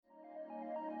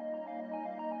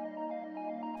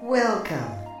Welcome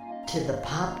to the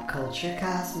Pop Culture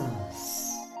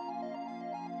Cosmos.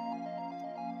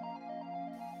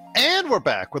 And we're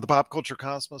back with the Pop Culture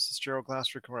Cosmos. It's Gerald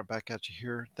Glassrick, and we're back at you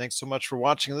here. Thanks so much for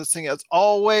watching and listening. As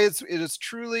always, it is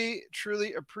truly,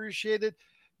 truly appreciated.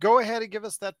 Go ahead and give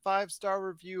us that 5-star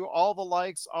review, all the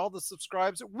likes, all the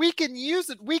subscribes. We can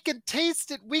use it, we can taste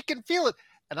it, we can feel it.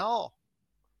 And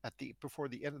before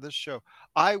the end of this show,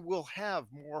 I will have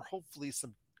more, hopefully,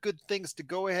 some good things to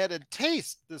go ahead and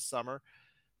taste this summer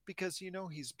because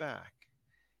he's back.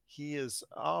 He is,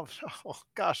 oh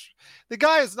gosh, the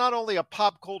guy is not only a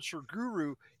pop culture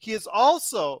guru, he is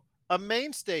also a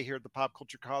mainstay here at the Pop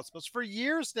Culture Cosmos for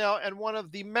years now and one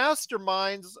of the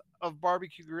masterminds of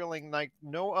barbecue grilling like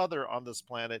no other on this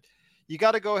planet. You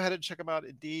got to go ahead and check him out.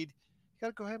 Indeed, you got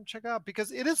to go ahead and check out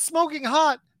because it is smoking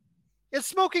hot. It's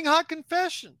Smoking Hot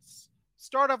Confessions.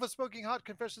 Start off with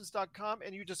SmokingHotConfessions.com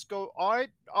and you just go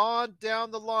right on down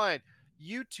the line.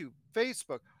 YouTube,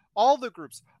 Facebook, all the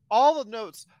groups, all the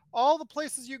notes, all the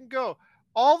places you can go,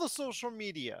 all the social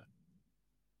media.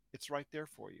 It's right there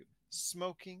for you.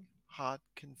 Smoking Hot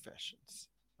Confessions.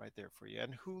 Right there for you.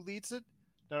 And who leads it?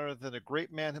 None other than a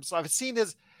great man himself. I've seen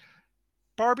his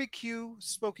barbecue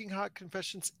Smoking Hot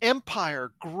Confessions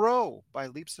empire grow by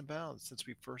leaps and bounds since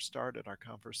we first started our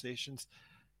conversations.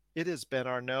 It is Ben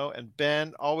Arnot. And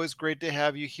Ben, always great to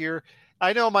have you here.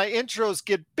 I know my intros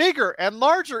get bigger and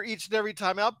larger each and every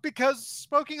time out because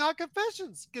Smoking Hot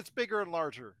Confessions gets bigger and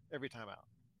larger every time out.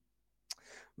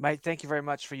 Mate, thank you very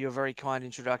much for your very kind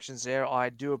introductions there. I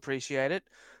do appreciate it.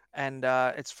 And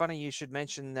it's funny you should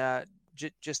mention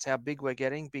just how big we're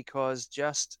getting because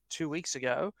just 2 weeks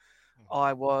ago,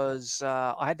 I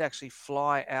had to actually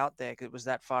fly out there because it was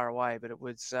that far away, but it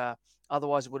was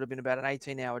otherwise it would have been about an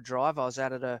 18-hour drive. I was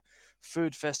out at a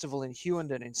food festival in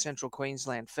Hughenden in central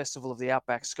Queensland, Festival of the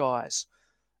Outback Skies.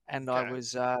 And I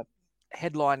was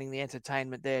headlining the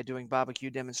entertainment there, doing barbecue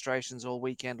demonstrations all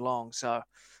weekend long. So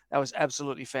that was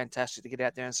absolutely fantastic to get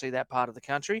out there and see that part of the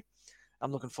country.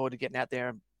 I'm looking forward to getting out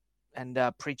there and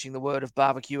preaching the word of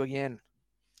barbecue again.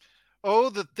 Oh,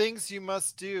 the things you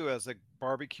must do as a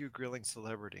barbecue grilling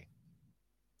celebrity.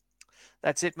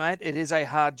 That's it, mate. It is a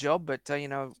hard job, but you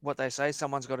know what they say,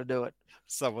 someone's got to do it.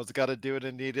 Someone's got to do it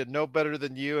indeed. And no better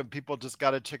than you. And people just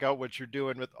got to check out what you're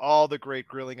doing with all the great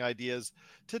grilling ideas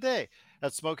today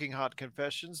at Smoking Hot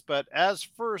Confessions. But as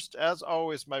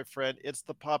always, my friend, it's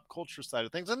the pop culture side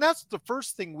of things. And that's the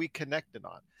first thing we connected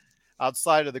on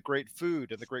outside of the great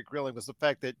food and the great grilling was the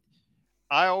fact that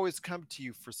I always come to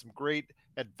you for some great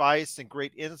advice and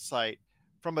great insight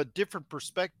from a different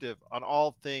perspective on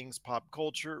all things pop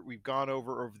culture. We've gone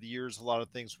over the years a lot of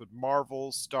things with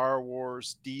Marvel, Star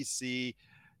Wars, DC,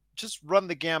 just run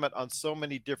the gamut on so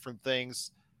many different things.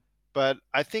 But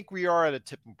I think we are at a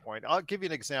tipping point. I'll give you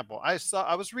an example. I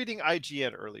was reading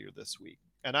IGN earlier this week,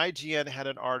 and IGN had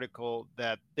an article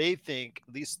that they think,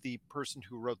 at least the person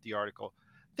who wrote the article,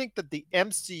 think that the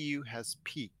MCU has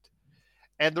peaked.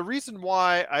 And the reason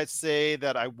why I say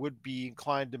that I would be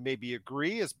inclined to maybe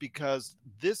agree is because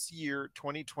this year,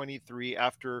 2023,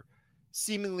 after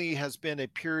seemingly has been a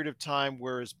period of time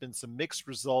where there's been some mixed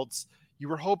results, you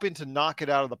were hoping to knock it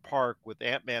out of the park with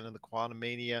Ant-Man and the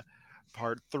Quantumania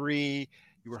Part 3.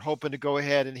 You were hoping to go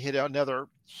ahead and hit another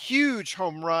huge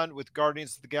home run with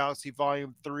Guardians of the Galaxy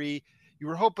Volume 3. You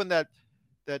were hoping that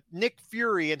Nick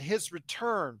Fury and his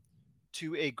return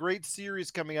to a great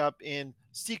series coming up in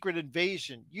Secret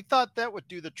Invasion. You thought that would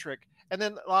do the trick. And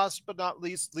then last but not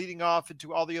least, leading off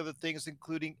into all the other things,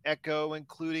 including Echo,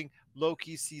 including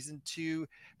Loki Season 2,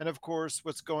 and of course,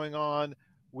 what's going on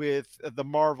with the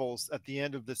Marvels at the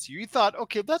end of this year. You thought,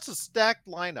 okay, that's a stacked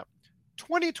lineup.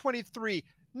 2023,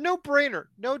 no brainer,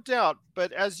 no doubt.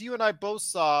 But as you and I both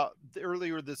saw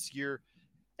earlier this year,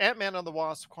 Ant-Man and the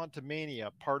Wasp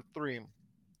Quantumania Part 3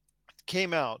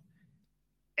 came out,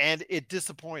 and it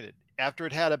disappointed. After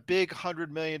it had a big $100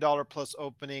 million plus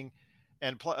opening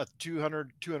and a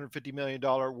 $250 million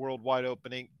worldwide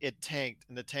opening, it tanked,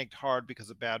 and it tanked hard because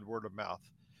of bad word of mouth.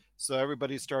 So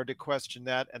everybody started to question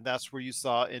that, and that's where you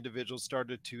saw individuals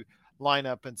started to line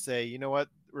up and say, you know what,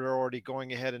 we're already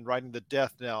going ahead and writing the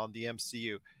death knell on the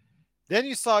MCU. Then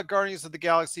you saw Guardians of the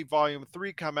Galaxy Volume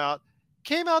 3 came out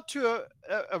to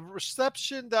a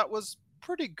reception that was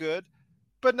pretty good,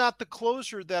 but not the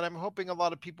closure that I'm hoping a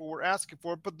lot of people were asking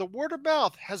for. But the word of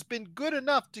mouth has been good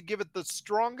enough to give it the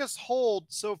strongest hold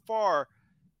so far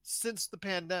since the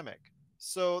pandemic.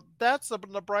 So that's on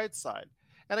the bright side.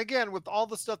 And again, with all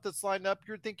the stuff that's lined up,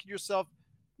 you're thinking to yourself,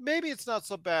 maybe it's not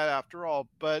so bad after all.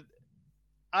 But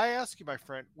I ask you, my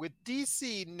friend, with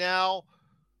DC now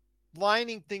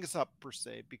lining things up per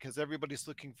se, because everybody's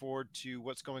looking forward to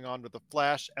what's going on with the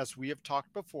Flash, as we have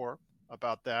talked before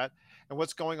about that, and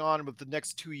what's going on with the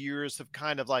next 2 years of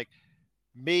kind of like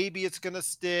maybe it's going to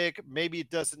stick, maybe it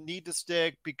doesn't need to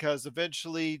stick because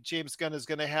eventually James Gunn is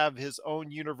going to have his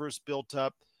own universe built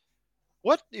up.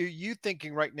 What are you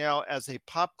thinking right now as a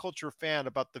pop culture fan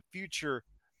about the future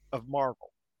of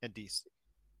Marvel and DC?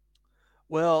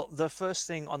 Well, the first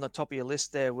thing on the top of your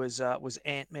list there was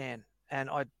Ant-Man, and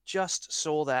I just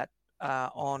saw that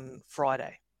on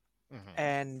Friday, Mm-hmm.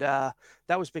 and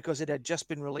that was because it had just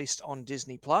been released on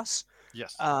Disney Plus.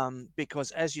 Yes.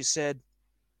 Because, as you said,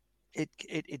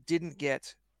 it didn't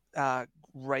get uh,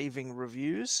 raving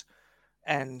reviews,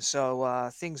 and so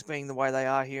things being the way they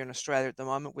are here in Australia at the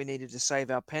moment, we needed to save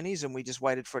our pennies, and we just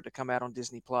waited for it to come out on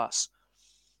Disney Plus.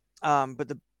 But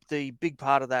the big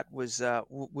part of that was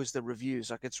the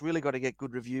reviews. Like, it's really got to get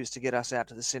good reviews to get us out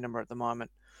to the cinema at the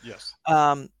moment. Yes.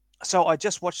 Um, so I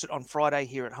just watched it on Friday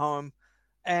here at home,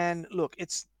 and look,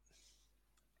 it's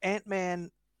Ant-Man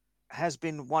has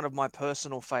been one of my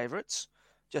personal favorites,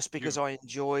 just because I Beautiful.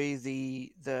 enjoy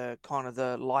the kind of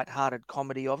the light-hearted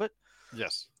comedy of it,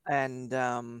 Yes. and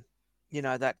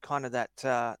that kind of that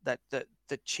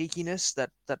the cheekiness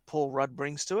that Paul Rudd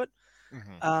brings to it.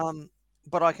 Mm-hmm. Um,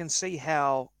 but I can see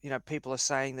how people are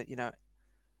saying that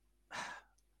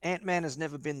Ant-Man has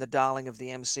never been the darling of the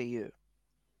MCU.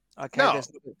 Okay, No.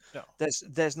 No.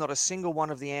 there's not a single one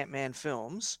of the Ant-Man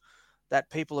films that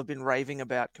people have been raving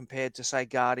about compared to, say,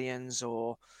 Guardians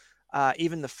or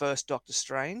even the first Doctor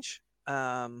Strange.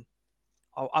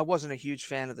 I wasn't a huge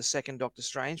fan of the second Doctor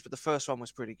Strange, but the first one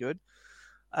was pretty good.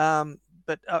 Um,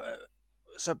 but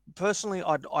so personally,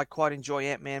 I quite enjoy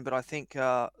Ant-Man, but I think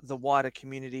the wider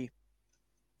community,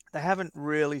 they haven't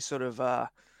really sort of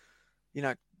you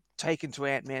know taken to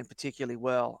Ant-Man particularly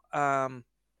well. I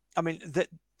mean that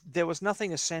there was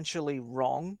nothing essentially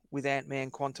wrong with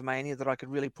Ant-Man Quantumania that I could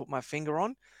really put my finger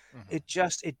on. Mm-hmm.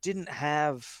 It didn't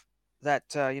have that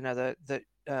the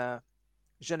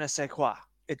je ne sais quoi.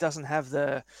 It doesn't have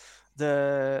the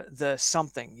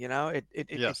something. It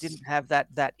Yes. didn't have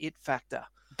that it factor.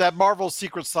 That Marvel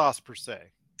secret sauce per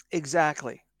se.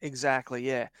 Exactly,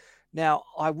 yeah. Now,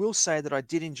 I will say that I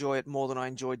did enjoy it more than I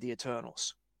enjoyed the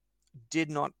Eternals. Did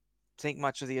not think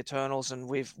much of the Eternals, and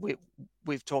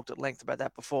we've talked at length about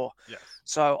that before. Yes.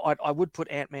 So I would put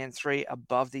Ant-Man 3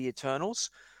 above the Eternals.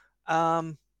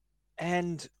 Um,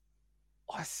 and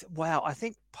wow, I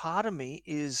think part of me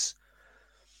is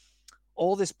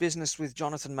all this business with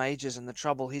Jonathan Majors and the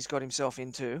trouble he's got himself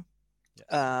into.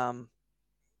 Yes. Um,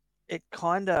 it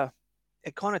kind of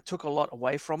took a lot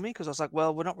away from me, because I was like,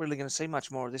 well, we're not really going to see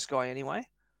much more of this guy anyway.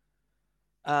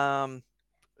 Um,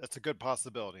 That's a good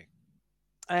possibility.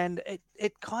 and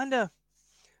it kind of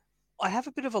I have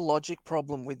a bit of a logic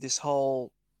problem with this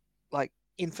whole, like,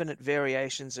 infinite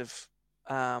variations of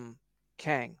um,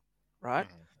 Kang, right?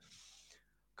 Mm-hmm.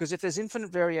 Because if there's infinite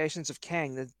variations of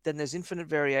Kang, then there's infinite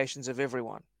variations of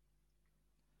everyone.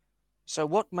 So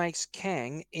what makes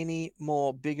Kang any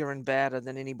more bigger and badder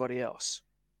than anybody else?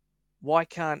 Why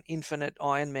can't infinite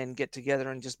Iron Men get together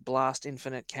and just blast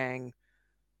infinite Kang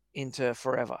into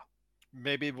forever?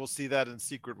 Maybe we'll see that in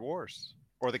Secret Wars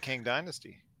or the King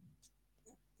Dynasty.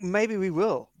 Maybe we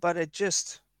will, but it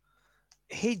just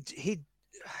he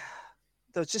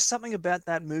there was just something about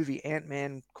that movie,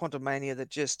 Ant-Man Quantumania, that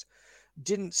just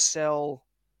didn't sell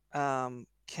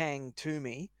Kang to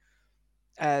me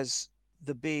as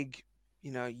the big,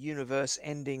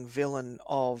 universe-ending villain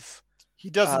of He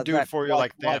doesn't do it that, for you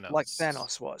like like like Thanos.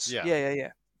 Thanos was. Yeah.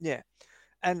 Yeah.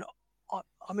 And I,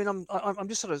 I mean, I'm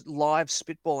just sort of live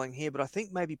spitballing here, but I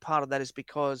think maybe part of that is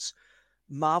because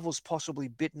Marvel's possibly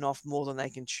bitten off more than they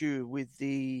can chew with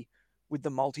the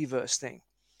multiverse thing.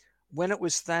 When it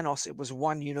was Thanos, it was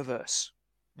one universe,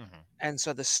 Mm-hmm. and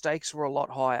so the stakes were a lot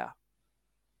higher,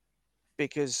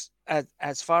 because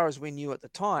as far as we knew at the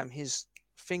time, his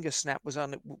finger snap was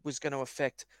going to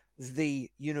affect the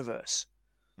universe.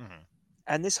 Mm-hmm.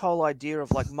 And this whole idea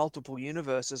of, like, multiple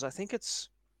universes, I think it's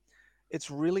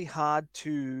really hard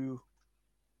to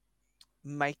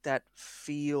make that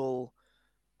feel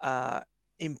uh,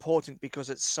 important, because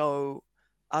it's so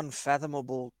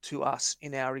unfathomable to us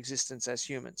in our existence as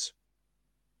humans.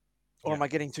 Or Yeah. am I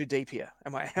getting too deep here?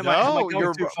 Am I No, going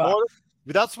you're too far? more.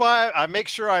 That's why I make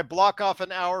sure I block off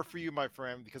an hour for you, my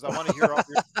friend, because I want to hear all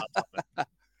your thoughts on it.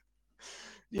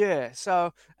 Yeah.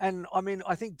 So, and I mean,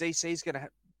 I think DC is going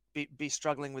to be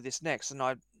struggling with this next, and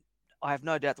I have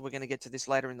no doubt that we're going to get to this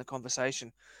later in the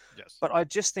conversation. Yes. But I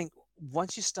just think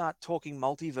once you start talking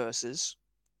multiverses,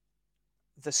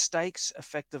 the stakes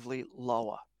effectively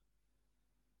lower,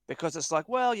 because it's like,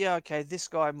 well, yeah, okay, this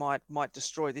guy might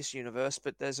destroy this universe,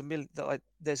 but there's a million, like,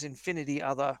 there's infinity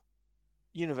other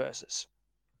universes.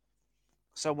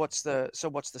 So what's the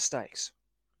stakes?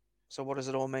 So what does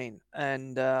it all mean?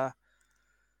 And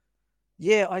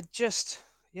yeah, I just,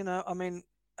 I mean,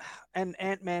 and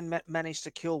Ant Man managed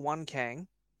to kill one Kang,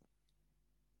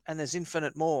 and there's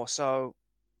infinite more. So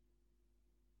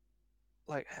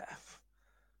like,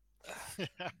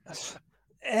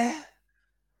 eh,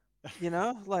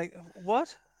 like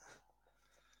what?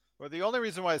 Well, the only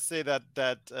reason why I say when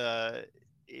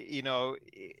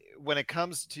it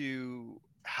comes to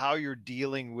how you're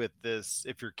dealing with this,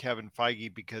 if you're Kevin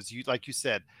Feige, because you, like you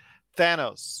said,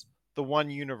 Thanos, the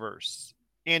one universe,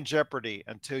 in jeopardy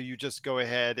until you just go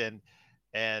ahead and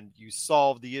you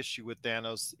solve the issue with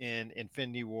Thanos in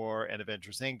Infinity War and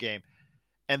Avengers Endgame,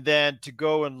 and then to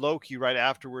go and Loki right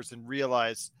afterwards and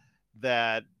realize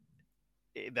that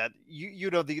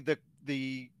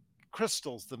the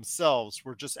crystals themselves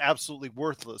were just absolutely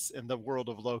worthless in the world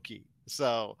of Loki.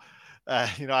 So,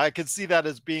 I could see that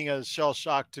as being a shell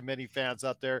shock to many fans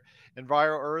out there. And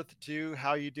Viro Earth too,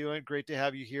 how you doing? Great to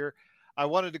have you here. I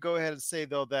wanted to go ahead and say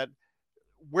though that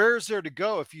where's there to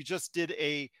go if you just did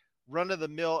a run of the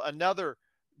mill another,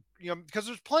 because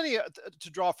there's plenty to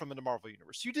draw from in the Marvel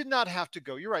universe. You did not have to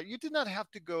go. You're right. You did not have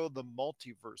to go the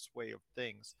multiverse way of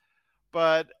things.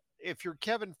 But if you're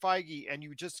Kevin Feige and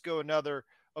you just go another,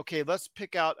 okay, let's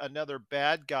pick out another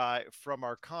bad guy from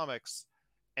our comics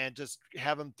and just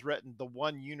have him threaten the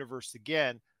one universe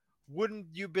again, wouldn't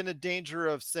you been in danger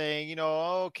of saying,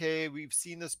 "Oh, okay, we've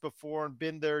seen this before and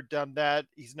been there, done that.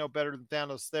 He's no better than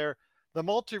Thanos there." The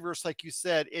multiverse, like you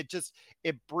said, it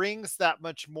brings that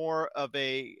much more of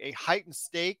a heightened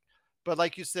stake. But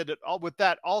like you said, it all with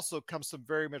that also comes some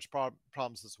very much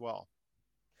problems as well.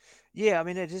 Yeah, I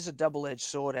mean, it is a double-edged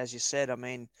sword, as you said. I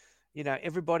mean,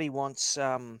 everybody wants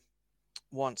bigger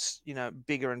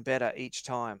and better each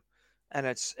time, and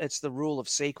it's the rule of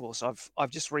sequels. I've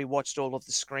just rewatched all of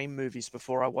the Scream movies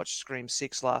before I watched Scream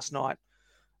 6 last night,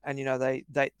 and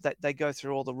they go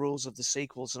through all the rules of the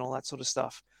sequels and all that sort of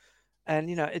stuff.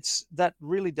 And it's that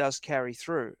really does carry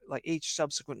through. Like, each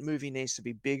subsequent movie needs to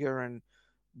be bigger and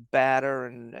badder,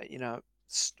 and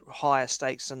higher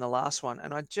stakes than the last one.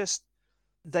 And I just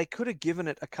they could have given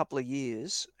it a couple of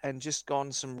years and just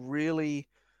gone some really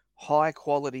high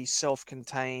quality, self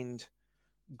contained,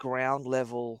 ground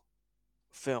level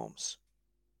films.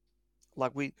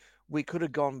 Like, we could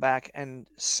have gone back and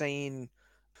seen,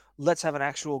 let's have an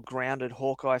actual grounded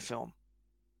Hawkeye film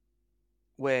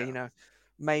where, Yeah.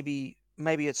 maybe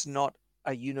it's not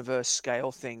a universe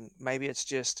scale thing. Maybe it's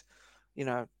just, you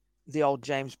know, the old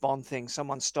James Bond thing.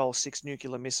 Someone stole 6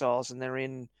 nuclear missiles, and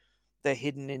they're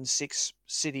hidden in 6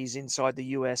 cities inside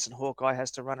the US, and Hawkeye has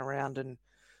to run around and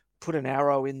put an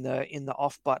arrow in the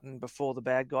off button before the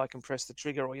bad guy can press the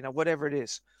trigger, or whatever it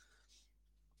is.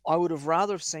 I would have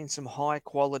rather have seen some high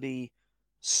quality,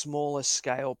 smaller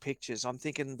scale pictures. I'm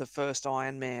thinking the first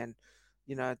Iron Man,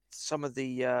 some of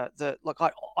the like,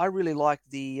 I really like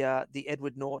the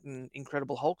Edward Norton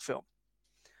Incredible Hulk film.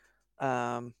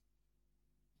 Um,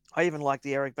 I even like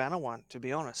the Eric Bana one, to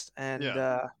be honest. And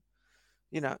Yeah.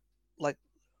 you know, like,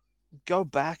 go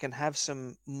back and have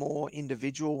some more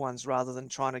individual ones rather than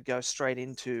trying to go straight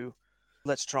into,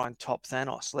 let's try and top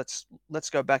Thanos. Let's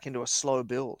go back into a slow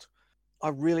build. I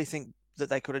really think that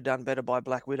they could have done better by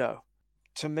Black Widow.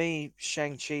 To me,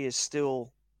 Shang-Chi is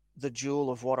still the jewel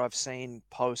of what I've seen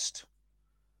post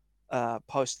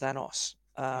Thanos.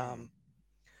 Mm.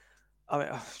 I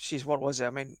mean, she's what was it? I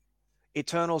mean,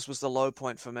 Eternals was the low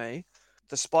point for me.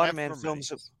 The And Spider-Man for many,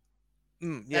 films, yeah,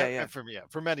 and, yeah, and for me, yeah,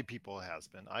 for many people it has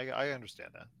been. I understand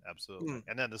that absolutely. mm,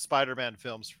 And then the Spider-Man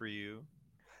films for you.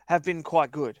 have been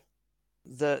quite good.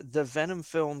 The Venom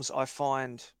films, I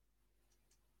find,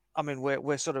 I mean,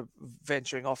 we're sort of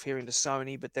venturing off here into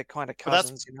Sony, but they're kind of But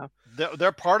that's cousins.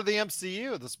 they're part of the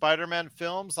MCU. The Spider-Man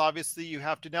films, obviously, you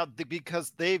have to now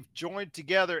because they've joined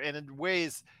together, and in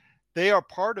ways, they are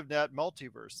part of that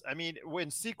multiverse. I mean,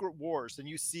 when Secret Wars and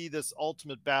you see this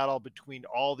ultimate battle between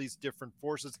all these different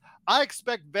forces, I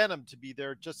expect Venom to be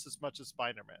there just as much as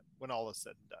Spider-Man when all is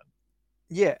said and done.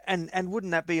 Yeah, and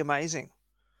wouldn't that be amazing?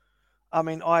 I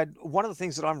mean, I one of the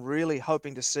things that I'm really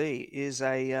hoping to see is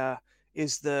the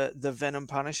Venom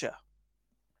Punisher.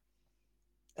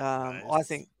 I Nice.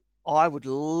 think I would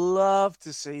love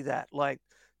to see that. Like,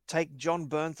 take John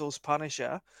Bernthal's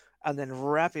Punisher and then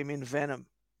wrap him in Venom.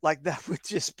 Like, that would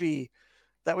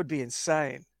be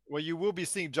insane. Well, you will be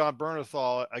seeing John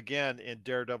Bernthal again in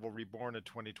Daredevil Reborn in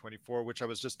 2024, which I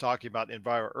was just talking about in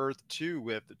Via Earth 2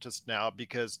 with just now,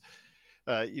 because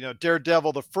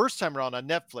Daredevil the first time around on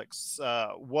Netflix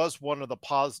was one of the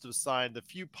positive signs, the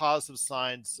few positive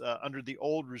signs under the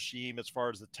old regime as far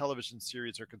as the television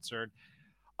series are concerned.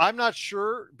 I'm not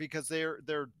sure because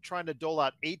they're trying to dole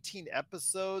out 18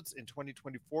 episodes in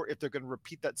 2024 if they're going to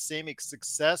repeat that same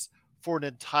success for an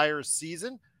entire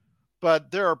season. But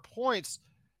there are points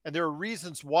and there are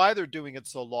reasons why they're doing it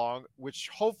so long, which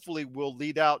hopefully will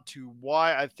lead out to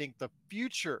why I think the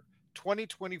future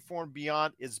 2024 and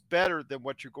beyond is better than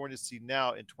what you're going to see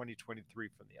now in 2023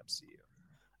 from the MCU.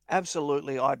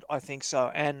 Absolutely, I think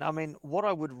so. And I mean, what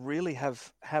I would really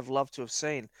have loved to have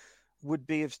seen would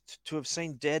be to have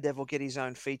seen Daredevil get his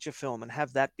own feature film and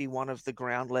have that be one of the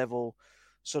ground level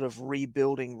sort of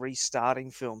rebuilding,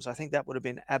 restarting films. I think that would have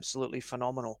been absolutely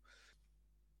phenomenal.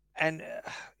 And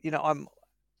I'm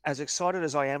as excited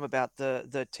as I am about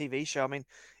the TV show. I mean,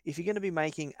 if you're going to be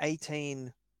making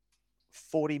 18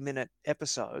 40-minute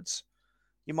episodes,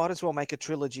 you might as well make a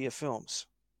trilogy of films.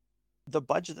 The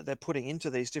budget that they're putting into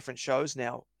these different shows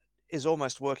now is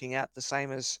almost working out the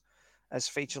same as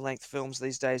feature-length films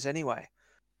these days anyway,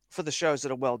 for the shows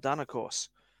that are well done, of course.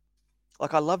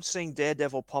 Like, I loved seeing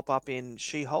Daredevil pop up in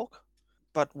She-Hulk,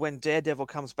 but when Daredevil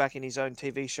comes back in his own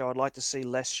TV show, I'd like to see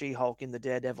less She-Hulk in the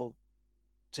Daredevil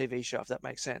TV show, if that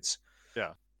makes sense.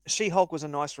 Yeah. She-Hulk was a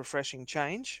nice, refreshing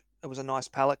change. It was a nice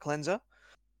palate cleanser.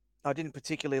 I didn't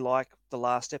particularly like the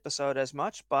last episode as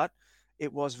much, but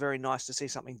it was very nice to see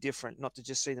something different, not to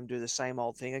just see them do the same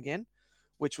old thing again,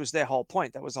 which was their whole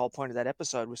point. That was the whole point of that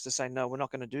episode, was to say, no, we're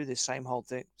not going to do this same old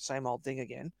thing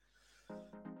again.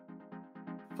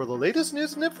 For the latest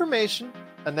news and information,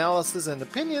 analysis and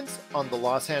opinions on the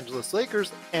Los Angeles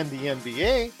Lakers and the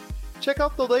NBA, check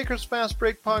out the Lakers Fast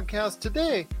Break podcast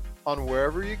today on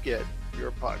wherever you get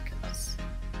your podcasts.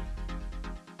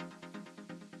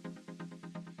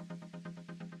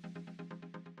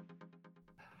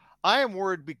 I am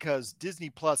worried because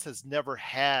Disney Plus has never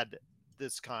had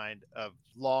this kind of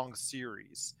long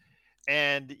series.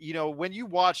 And, when you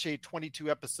watch a 22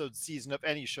 episode season of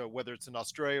any show, whether it's in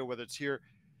Australia, whether it's here,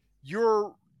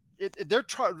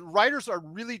 writers are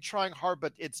really trying hard,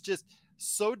 but it's just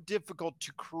so difficult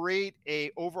to create a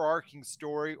overarching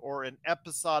story or an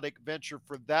episodic venture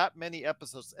for that many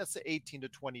episodes. Let's say 18 to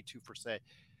 22 per se,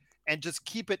 and just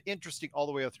keep it interesting all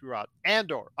the way throughout.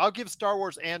 Andor, I'll give Star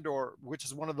Wars Andor, which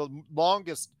is one of the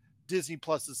longest Disney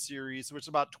Plus series, which is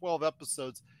about 12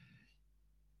 episodes.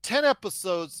 10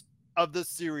 episodes of this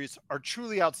series are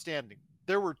truly outstanding.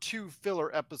 There were 2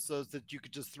 filler episodes that you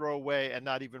could just throw away and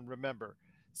not even remember.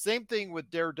 Same thing with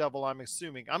Daredevil, I'm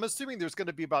assuming. I'm assuming there's going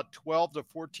to be about 12 to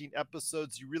 14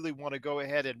 episodes you really want to go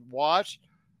ahead and watch,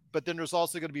 but then there's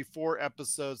also going to be 4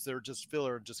 episodes that are just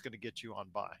filler and just going to get you on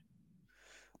by.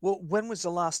 Well, when was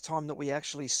the last time that we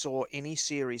actually saw any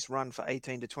series run for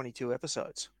 18 to 22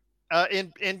 episodes?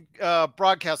 In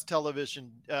broadcast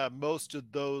television, most of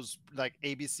those, like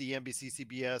ABC, NBC,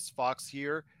 CBS, Fox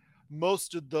here,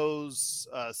 most of those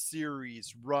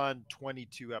series run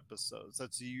 22 episodes.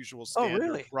 That's the usual standard. Oh,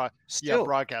 really?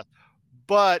 Broadcast.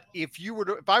 But if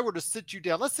I were to sit you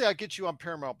down, let's say I get you on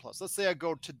Paramount Plus. Let's say I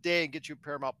go today and get you a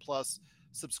Paramount Plus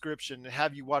subscription and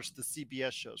have you watch the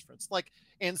CBS shows, for instance, like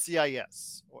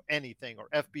NCIS or anything, or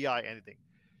FBI, anything.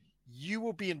 You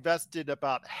will be invested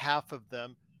about half of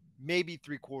them, maybe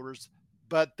 3/4,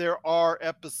 but there are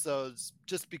episodes,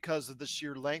 just because of the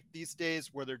sheer length these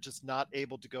days, where they're just not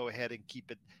able to go ahead and keep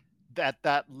it at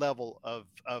that level of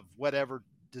whatever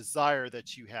desire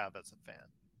that you have as a fan.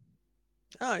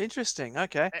 Oh, interesting.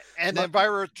 Okay. And then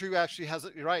Enviro 2 actually has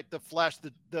it right. The Flash,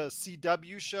 the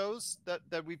CW shows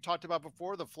that we've talked about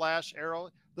before, the Flash, Arrow,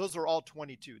 those are all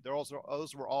 22. Those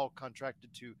were all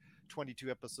contracted to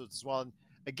 22 episodes as well. And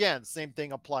again, same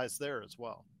thing applies there as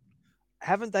well.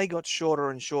 Haven't they got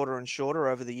shorter and shorter and shorter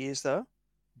over the years, though?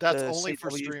 That's only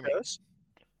for streaming. Shows?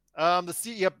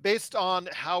 Based on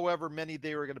however many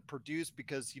they were going to produce,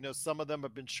 because some of them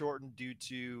have been shortened due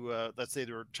to let's say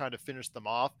they were trying to finish them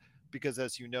off, because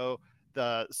as you know,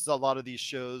 a lot of these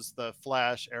shows, the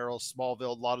Flash, Arrow,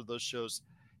 Smallville, a lot of those shows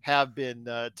have been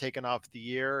taken off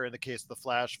the air. In the case of the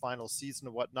Flash, final season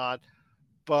and whatnot.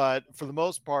 But for the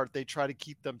most part, they try to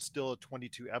keep them still at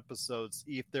 22 episodes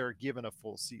if they're given a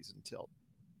full season tilt.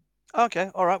 Okay,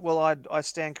 all right. Well, I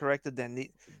stand corrected then.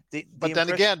 But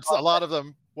then again, a lot of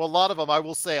them, I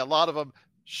will say, a lot of them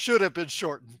should have been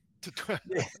shortened to 12.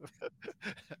 Yeah.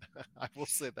 I will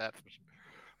say that for sure.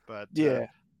 But yeah.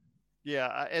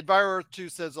 Enviro 2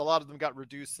 says a lot of them got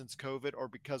reduced since COVID or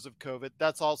because of COVID.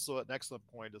 That's also an excellent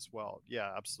point as well.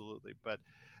 Yeah, absolutely. But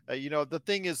the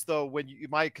thing is, though,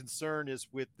 my concern is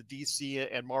with the DC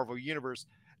and Marvel universe,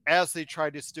 as they try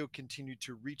to still continue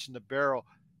to reach in the barrel,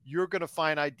 you're going to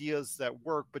find ideas that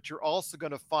work, but you're also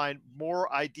going to find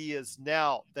more ideas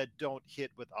now that don't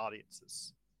hit with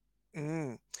audiences.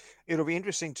 Mm. It'll be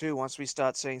interesting too once we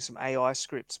start seeing some AI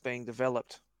scripts being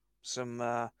developed, some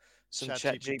uh, some Chat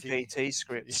Chat GPT. GPT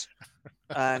scripts,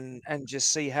 and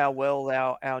just see how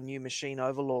well our new machine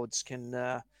overlords can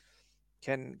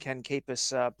keep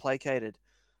us placated.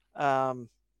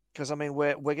 Because I mean,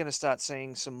 we're going to start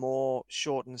seeing some more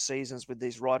shortened seasons with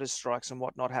these writers' strikes and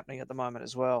whatnot happening at the moment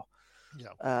as well.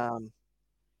 Yeah. Um,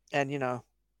 and you know,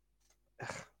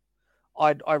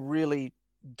 I really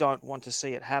don't want to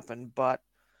see it happen, but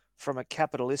from a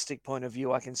capitalistic point of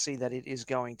view, I can see that it is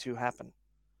going to happen.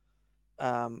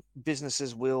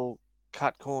 Businesses will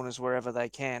cut corners wherever they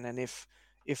can, and if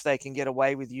they can get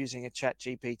away with using a Chat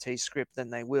GPT script, then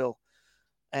they will.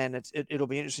 And it'll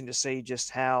be interesting to see just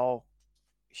how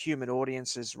human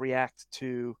audiences react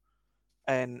to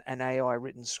an AI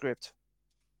written script.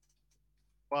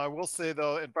 Well, I will say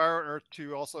though, Environment Earth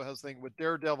 2 also has thing with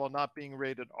Daredevil not being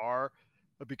rated R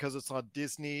because it's on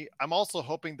Disney. I'm also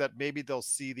hoping that maybe they'll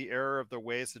see the error of their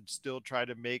ways and still try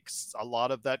to make a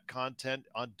lot of that content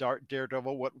on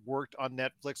Daredevil what worked on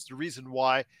Netflix. The reason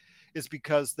why is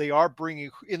because they are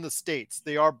bringing in the States,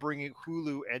 they are bringing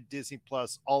Hulu and Disney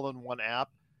Plus all in one app,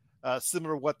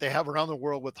 similar to what they have around the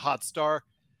world with Hotstar,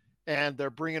 and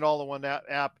they're bringing all in one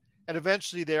app. And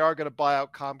eventually, they are going to buy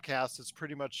out Comcast. It's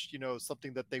pretty much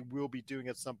something that they will be doing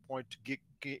at some point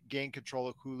to gain control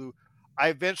of Hulu. I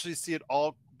eventually see it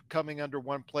all coming under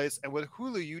one place. And with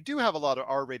Hulu, you do have a lot of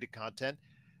R-rated content.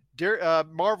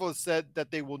 Marvel has said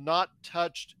that they will not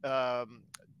touch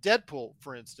Deadpool,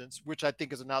 for instance, which I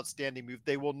think is an outstanding move.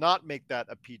 They will not make that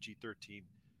a PG-13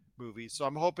 movie. So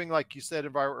I'm hoping, like you said,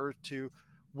 Environment Earth 2,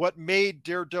 what made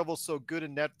Daredevil so good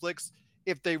in Netflix,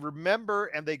 if they remember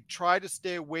and they try to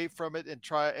stay away from it and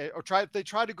if they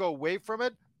try to go away from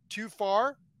it too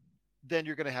far, then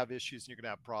you're going to have issues and you're going to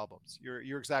have problems.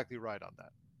 You're exactly right on that.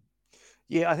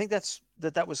 Yeah, I think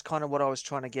that was kind of what I was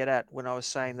trying to get at when I was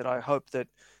saying that I hope that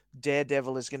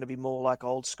Daredevil is going to be more like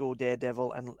old school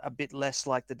Daredevil and a bit less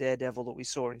like the Daredevil that we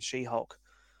saw in She-Hulk.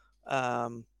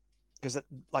 Because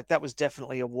like that was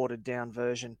definitely a watered down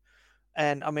version.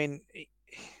 And I mean,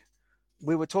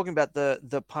 we were talking about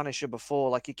the Punisher before.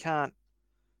 Like you can't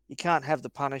have the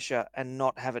Punisher and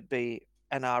not have it be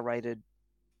an R-rated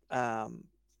um,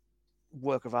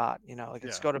 work of art. Like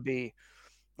it's Yeah. got to be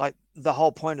like the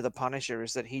whole point of the Punisher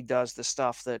is that he does the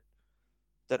stuff that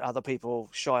other people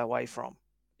shy away from.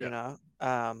 Yeah.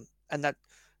 And that's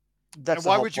And the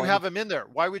why whole would you point. have him in there?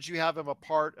 Why would you have him a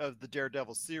part of the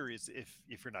Daredevil series if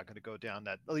you're not going to go down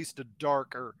that at least a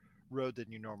darker road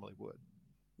than you normally would?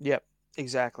 Yep,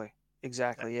 exactly.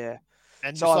 Yeah.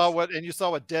 And So I've you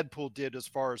saw what Deadpool did as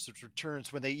far as its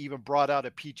returns when they even brought out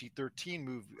a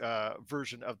PG-13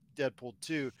 version of Deadpool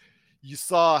 2. You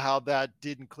saw how that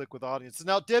didn't click with audiences.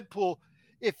 Now Deadpool,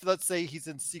 if let's say he's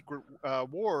in Secret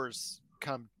Wars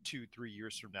come 2-3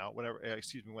 years from now, whatever,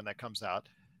 excuse me, when that comes out,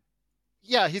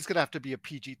 yeah, he's gonna have to be a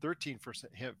PG-13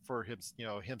 for him,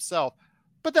 himself.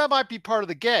 But that might be part of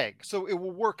the gag, so it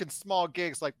will work in small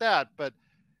gigs like that. But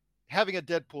having a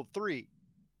Deadpool 3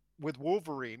 with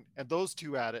Wolverine and those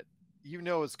two at it,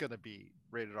 it's going to be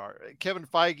rated R. Kevin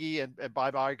Feige and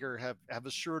Bob Iger have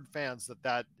assured fans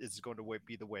that is going to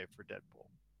be the way for Deadpool.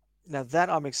 Now that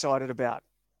I'm excited about,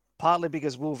 partly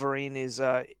because Wolverine is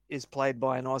played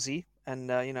by an Aussie,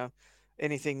 and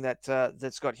anything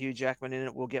that's got Hugh Jackman in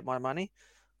it will get my money.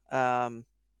 Um,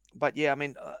 but yeah, I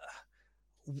mean,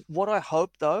 what I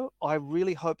hope though, I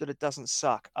really hope that it doesn't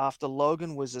suck. After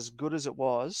Logan was as good as it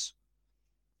was,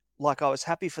 like I was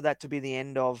happy for that to be the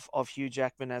end of Hugh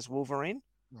Jackman as Wolverine,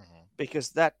 Mm-hmm. because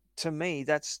that to me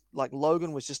that's like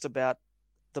Logan was just about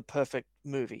the perfect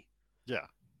movie. Yeah.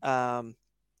 Um,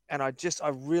 and I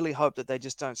really hope that they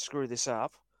just don't screw this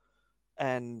up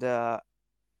and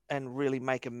really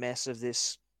make a mess of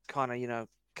this kind of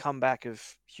comeback of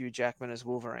Hugh Jackman as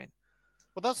Wolverine.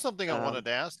 Well, that's something I wanted Um,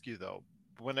 to ask you though.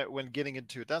 When getting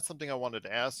into it, that's something I wanted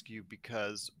to ask you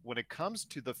because when it comes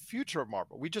to the future of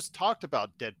Marvel, we just talked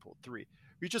about Deadpool 3.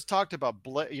 We just talked about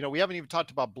Blade. We haven't even talked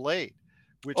about Blade,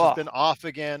 which has oh been off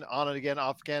again, on and again,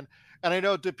 off again. And I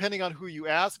know depending on who you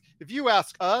ask, if you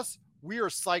ask us, we are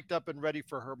psyched up and ready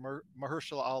for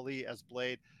Mahershala Ali as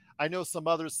Blade. I know some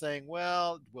others saying,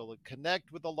 well, will it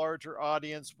connect with a larger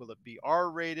audience? Will it be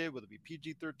R rated? Will it be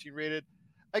PG-13 rated?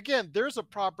 Again, there's a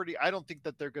property I don't think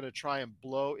that they're going to try and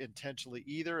blow intentionally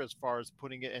either, as far as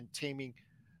putting it and taming,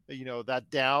 that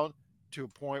down to a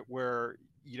point where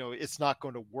it's not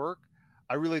going to work.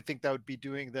 I really think that would be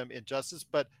doing them injustice.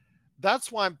 But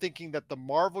That's why I'm thinking that the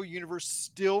Marvel universe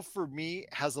still for me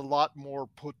has a lot more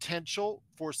potential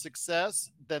for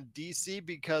success than DC,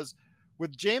 because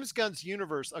with James Gunn's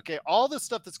universe, okay, all the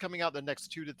stuff that's coming out the next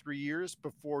 2 to 3 years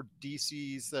before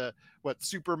DC's what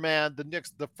Superman,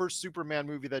 the first Superman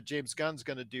movie that James Gunn's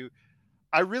going to do,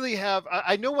 I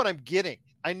know what I'm getting.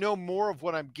 I know more of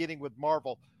what I'm getting with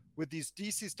Marvel. With these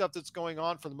DC stuff that's going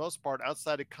on for the most part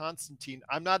outside of Constantine,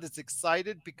 I'm not as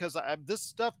excited because this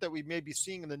stuff that we may be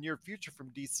seeing in the near future from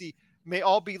DC may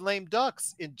all be lame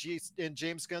ducks in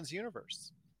James Gunn's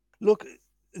universe. Look,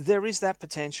 there is that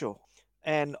potential,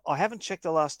 and I haven't checked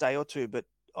the last day or two, but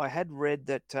I had read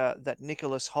that that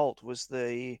Nicholas Holt was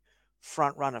the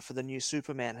front runner for the new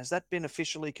Superman. Has that been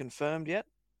officially confirmed yet?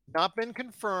 Not been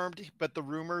confirmed, but the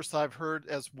rumors I've heard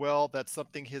as well that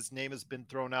something his name has been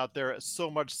thrown out there,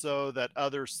 so much so that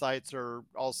other sites are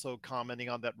also commenting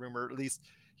on that rumor. At least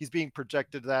he's being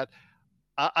projected that.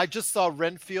 I just saw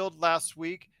Renfield last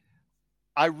week.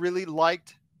 I really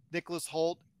liked Nicholas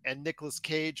Holt and Nicolas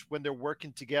Cage when they're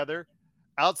working together.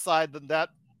 Outside than that,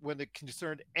 when it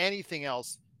concerned anything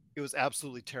else, it was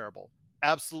absolutely terrible.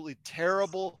 Absolutely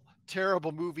terrible,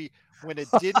 terrible movie when it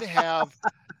didn't have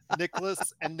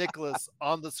Nicholas and Nicholas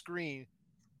on the screen,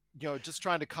 just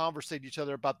trying to conversate each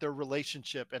other about their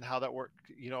relationship and how that worked,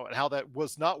 and how that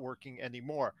was not working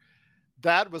anymore.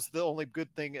 That was the only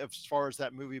good thing as far as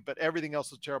that movie, but everything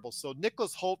else was terrible. So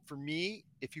Nicholas Holt, for me,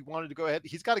 if you wanted to go ahead,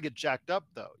 he's got to get jacked up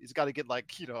though. He's got to get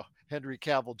like Henry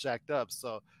Cavill jacked up.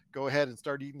 So go ahead and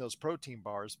start eating those protein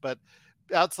bars. But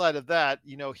outside of that,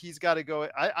 he's got to go.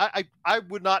 I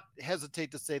would not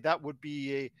hesitate to say that would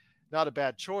be a not a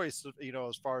bad choice.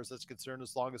 As far as that's concerned,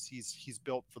 as long as he's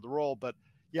built for the role. But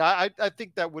yeah, I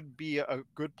think that would be a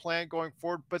good plan going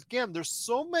forward. But again, there's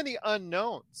so many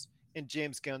unknowns in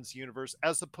James Gunn's universe,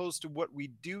 as opposed to what we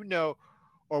do know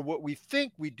or what we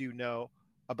think we do know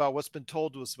about what's been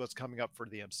told to us what's coming up for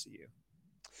the MCU.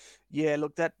 Yeah,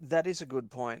 look, that is a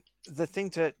good point. The thing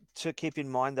to keep in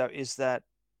mind though is that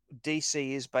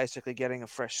DC is basically getting a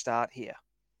fresh start here.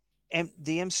 And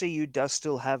the MCU does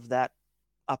still have that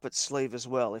up its sleeve as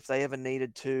well. If they ever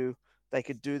needed to, they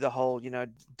could do the whole,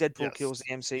 Deadpool kills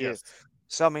Yes. the MCU. Yes.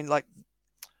 So I mean, like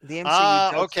the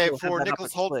MCU does Okay. still have For that up Nicholas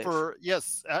its Holt, sleeve. for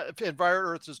yes, Enviro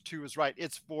Earth 2 is right.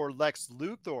 It's for Lex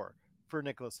Luthor for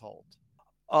Nicholas Holt.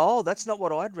 Oh, that's not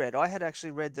what I'd read. I had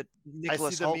actually read that I see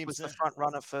Nicholas the Holt was memes. the front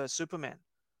runner for Superman.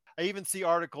 I even see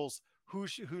articles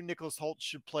who Nicholas Holt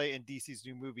should play in DC's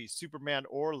new movie, Superman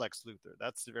or Lex Luthor.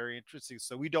 That's very interesting.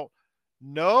 So we don't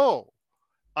know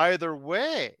either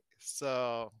way.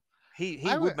 So He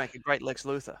I would, would make a great Lex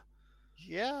Luthor.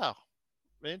 yeah,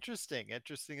 interesting.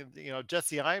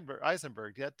 Jesse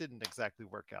Eisenberg, that didn't exactly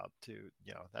work out too.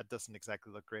 That doesn't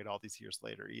exactly look great all these years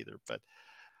later either. But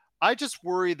I just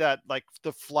worry that like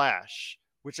the Flash,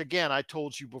 which again I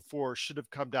told you before should have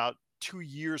come out 2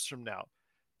 years from now,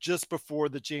 just before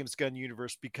the James Gunn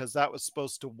universe, because that was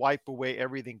supposed to wipe away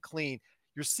everything clean.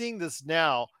 You're seeing this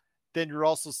now. Then you're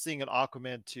also seeing an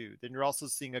Aquaman 2. Then you're also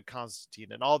seeing a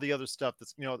Constantine and all the other stuff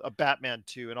that's, a Batman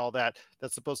 2 and all that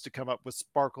that's supposed to come up with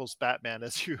Sparkle's Batman,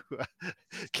 as you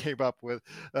came up with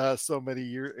so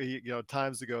many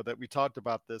times ago that we talked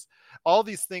about this. All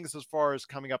these things as far as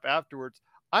coming up afterwards,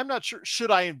 I'm not sure. Should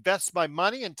I invest my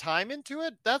money and time into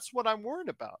it? That's what I'm worried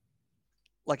about.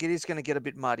 Like it is going to get a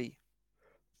bit muddy,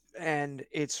 and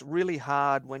it's really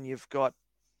hard when you've got,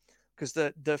 because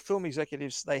the film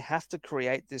executives, they have to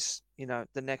create this,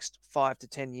 the next 5 to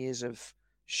 10 years of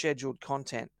scheduled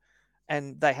content,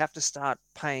 and they have to start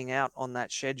paying out on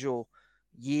that schedule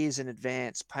years in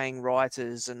advance, paying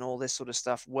writers and all this sort of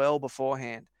stuff well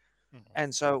beforehand. Mhm.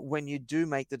 And so when you do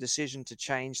make the decision to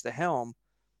change the helm,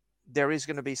 there is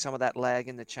going to be some of that lag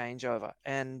in the changeover.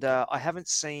 And Yeah. I haven't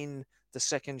seen the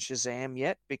second Shazam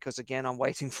yet because, again, I'm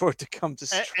waiting for it to come to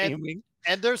And, and streaming.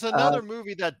 and there's Uh, another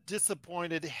movie that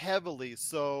disappointed heavily.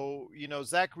 So,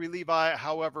 Zachary Levi,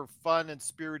 however fun and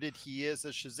spirited he is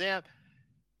as Shazam,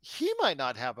 he might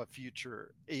not have a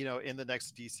future, in the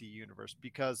next DC universe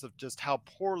because of just how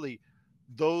poorly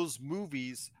those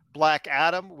movies, Black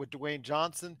Adam with Dwayne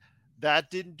Johnson, that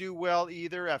didn't do well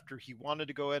either after he wanted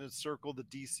to go ahead and circle the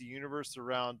DC universe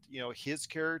around, his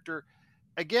character.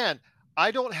 Again, I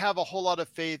don't have a whole lot of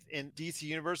faith in DC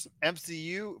universe.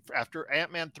 MCU after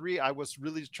Ant-Man 3, I was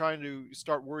really trying to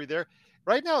start worry there.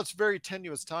 Right now it's very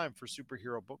tenuous time for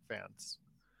superhero book fans.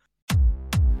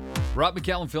 Rob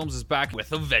McCallum Films is back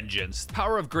with a vengeance.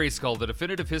 Power of Grayskull, the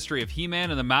definitive history of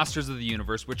He-Man and the Masters of the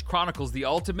Universe, which chronicles the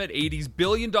ultimate 80s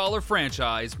billion-dollar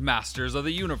franchise, Masters of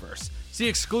the Universe. See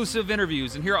exclusive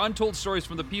interviews and hear untold stories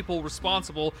from the people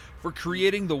responsible for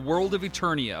creating the world of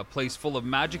Eternia, a place full of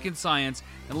magic and science,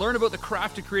 and learn about the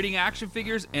craft of creating action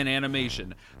figures and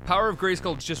animation. Power of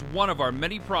Grayskull is just one of our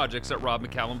many projects at Rob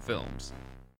McCallum Films.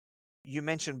 You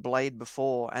mentioned Blade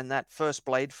before, and that first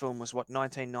Blade film was,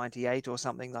 1998 or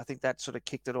something. I think that sort of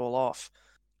kicked it all off.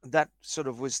 That sort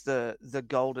of was the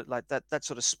golden, like that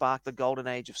sort of sparked the golden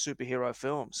age of superhero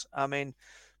films. I mean,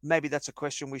 maybe that's a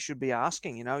question we should be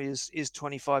asking, is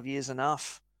 25 years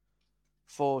enough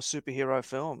for superhero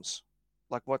films?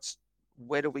 Like,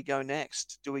 where do we go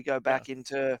next? Do we go back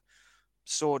into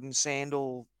sword and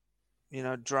sandal,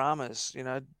 dramas?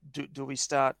 Do we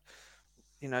start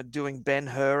doing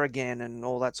Ben-Hur again and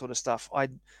all that sort of stuff? I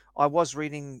was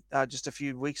reading just a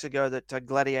few weeks ago that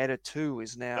Gladiator 2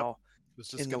 is now was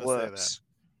just in the gonna say that. works.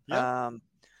 Yep.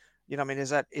 I mean, is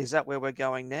that where we're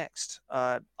going next?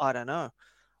 I don't know.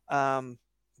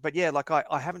 But yeah, like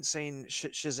I haven't seen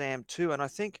Shazam 2, and I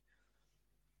think,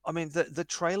 I mean, the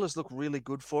trailers look really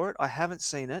good for it. I haven't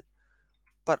seen it,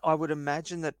 but I would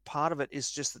imagine that part of it is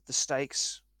just that the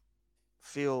stakes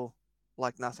feel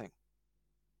like nothing.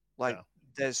 Like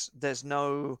there's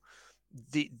no,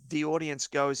 the audience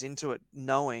goes into it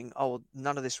knowing, oh, well,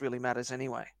 none of this really matters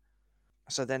anyway.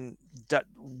 So then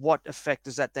what effect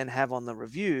does that then have on the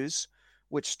reviews,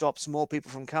 which stops more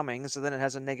people from coming? So then it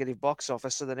has a negative box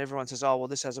office. So then everyone says, oh, well,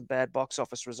 this has a bad box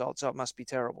office result, so it must be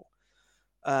terrible.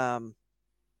 So,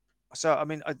 I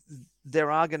mean, there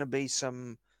are going to be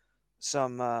some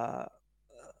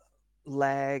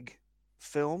lag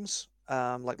films,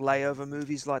 like layover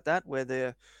movies like that, where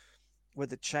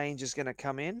the change is going to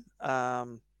come in.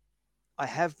 I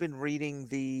have been reading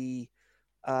the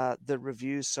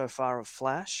reviews so far of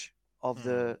Flash, of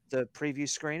the preview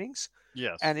screenings.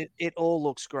 Yes. And it all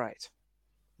looks great.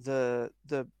 The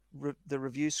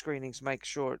review screenings make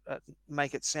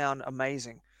it sound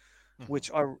amazing, which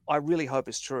I really hope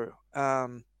is true.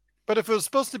 But if it was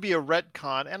supposed to be a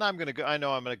retcon, and I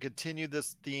know I'm gonna continue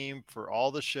this theme for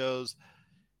all the shows.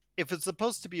 If it's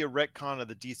supposed to be a retcon of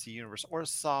the DC universe or a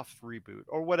soft reboot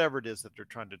or whatever it is that they're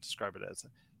trying to describe it as,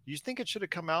 you think it should have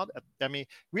come out? I mean,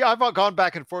 I've gone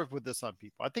back and forth with this on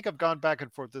people. I think I've gone back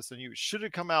and forth with this on you. Should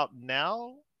it come out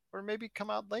now or maybe come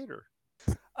out later?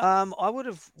 I would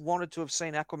have wanted to have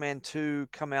seen Aquaman 2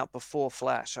 come out before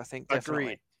Flash. I think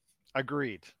definitely.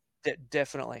 Agreed.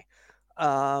 Definitely.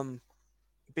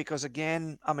 Because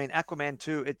again, I mean, Aquaman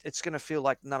 2, it's going to feel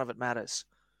like none of it matters.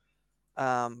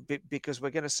 Because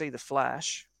we're going to see the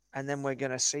Flash, and then we're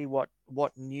going to see what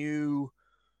new,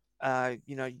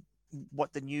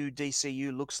 what the new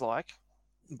DCU looks like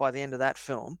by the end of that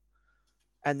film,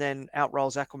 and then out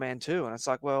rolls Aquaman 2, and it's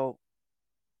like, well,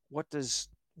 what does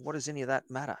any of that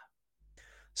matter?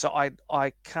 So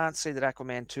I can't see that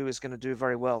Aquaman 2 is going to do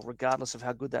very well, regardless of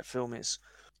how good that film is.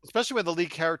 Especially when the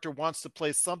lead character wants to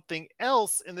play something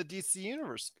else in the DC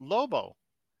universe, Lobo.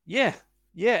 Yeah,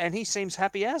 and he seems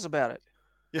happy as about it.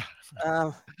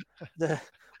 Yeah.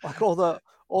 Like all the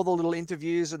little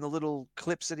interviews and the little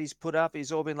clips that he's put up,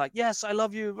 he's all been like, "Yes, I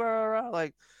love you,"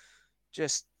 like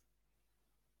just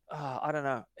I don't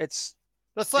know. It's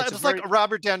like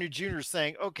Robert Downey Jr.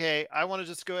 saying, "Okay, I want to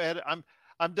just go ahead.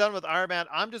 I'm done with Iron Man.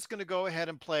 I'm just going to go ahead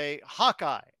and play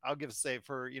Hawkeye. I'll give a say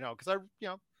for because I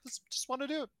just want to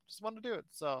do it. Just want to do it.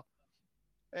 So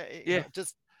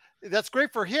just that's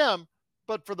great for him,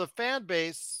 but for the fan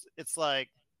base, it's like,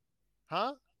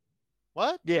 huh?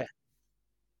 What? Yeah.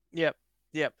 Yep.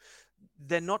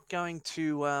 They're not going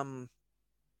to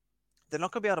be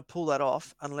able to pull that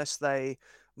off unless they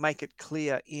make it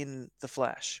clear in the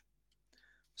Flash.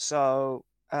 So,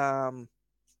 I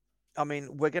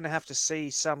mean, we're going to have to see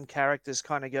some characters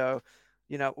kind of go,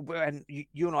 and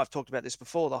you and I have talked about this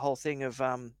before, the whole thing of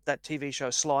that TV show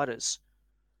Sliders,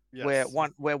 where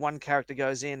one character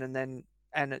goes in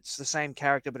and it's the same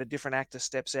character but a different actor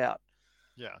steps out.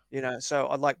 Yeah. So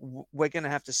we're going to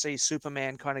have to see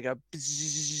Superman kind of go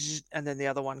and then the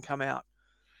other one come out.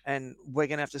 And we're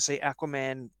going to have to see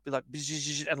Aquaman be like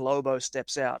and Lobo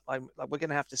steps out. Like we're going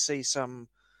to have to see some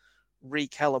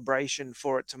recalibration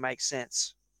for it to make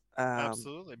sense.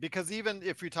 Absolutely. Because even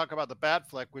if we talk about the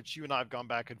Batfleck, which you and I have gone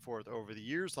back and forth over the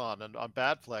years on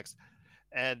Batflecks,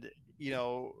 and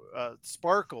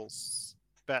Sparkles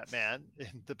Batman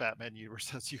in the Batman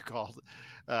universe, as you called it.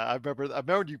 I remember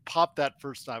when you popped that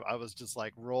first time, I was just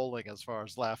like rolling as far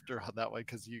as laughter on that one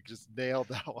because you just nailed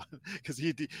that one. Because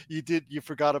you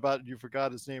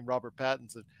forgot his name, Robert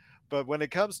Pattinson. But when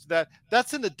it comes to that,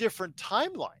 that's in a different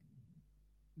timeline.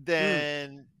 Mm.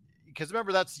 then, because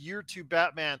remember that's year two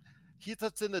Batman,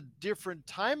 that's in a different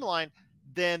timeline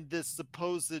than this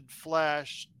supposed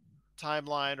Flash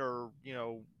timeline, or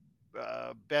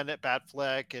Bennett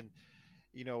Batfleck, and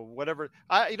whatever.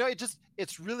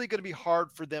 It's really going to be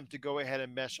hard for them to go ahead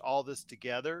and mesh all this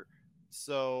together.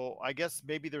 So I guess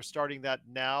maybe they're starting that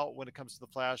now when it comes to the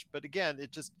Flash. But again,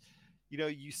 it just,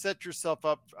 you set yourself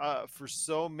up for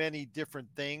so many different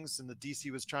things, and the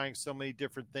DC was trying so many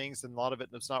different things, and a lot of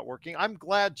it was not working. I'm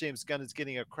glad James Gunn is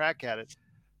getting a crack at it,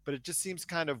 but it just seems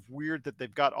kind of weird that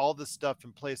they've got all this stuff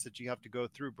in place that you have to go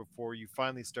through before you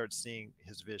finally start seeing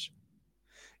his vision.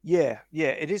 Yeah,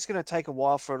 it is going to take a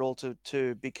while for it all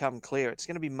to become clear. It's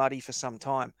going to be muddy for some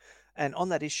time. And on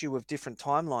that issue of different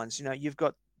timelines, you've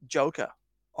got Joker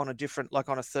on a different, like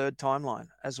on a third timeline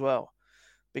as well,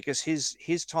 because his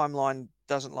timeline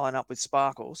doesn't line up with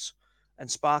Sparkles, and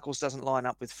Sparkles doesn't line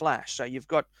up with Flash. So you've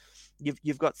got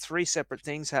three separate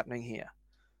things happening here.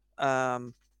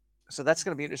 So that's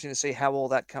going to be interesting to see how all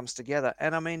that comes together.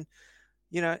 And I mean,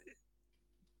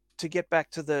 to get back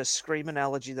to the Scream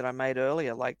analogy that I made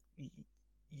earlier, like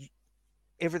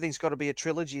everything's got to be a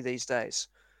trilogy these days.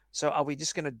 So are we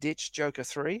just going to ditch Joker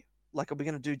 3? Like, are we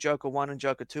going to do Joker 1 and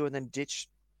Joker 2 and then ditch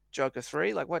Joker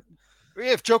 3? Like, what?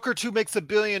 If Joker 2 makes $1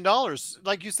 billion,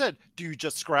 like you said, do you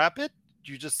just scrap it?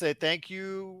 Do you just say thank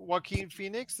you, Joaquin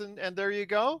Phoenix, and there you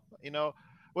go?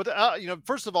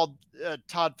 First of all,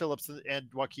 Todd Phillips and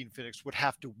Joaquin Phoenix would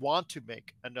have to want to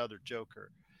make another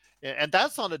Joker, and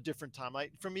that's on a different timeline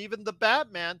from even the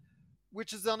Batman,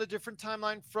 which is on a different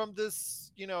timeline from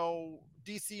this,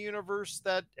 DC universe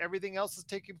that everything else is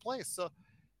taking place. So,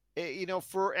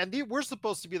 we're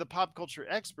supposed to be the pop culture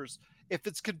experts. If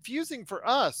it's confusing for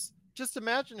us, just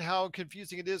imagine how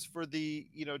confusing it is for the,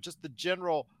 just the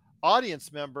general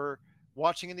audience member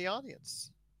watching in the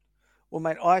audience. Well,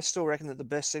 mate, I still reckon that the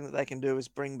best thing that they can do is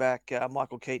bring back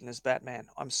Michael Keaton as Batman.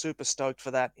 I'm super stoked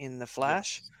for that in The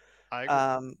Flash. Yes, I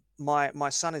agree. My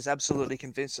son is absolutely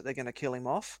convinced that they're going to kill him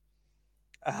off.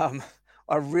 I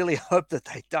really hope that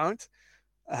they don't.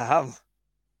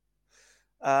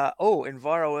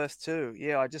 Enviro Earth 2.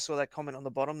 Yeah, I just saw that comment on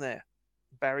the bottom there.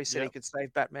 Barry said he could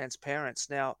save Batman's parents.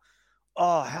 Now,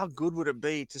 how good would it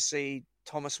be to see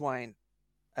Thomas Wayne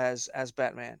as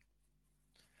Batman?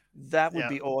 That would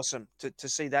be awesome to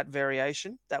see that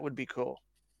variation. That would be cool.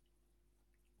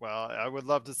 Well, I would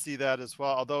love to see that as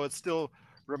well. Although it still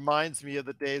reminds me of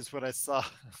the days when I saw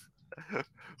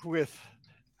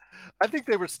I think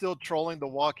they were still trolling the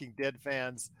Walking Dead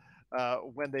fans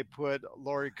when they put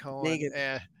Laurie Cohen Negan.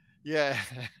 and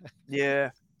yeah.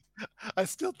 I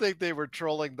still think they were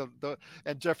trolling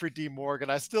and Jeffrey D. Morgan.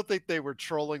 I still think they were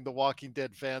trolling the Walking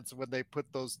Dead fans when they put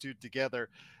those two together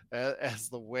as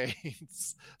the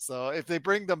Waynes. So if they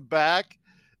bring them back,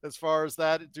 as far as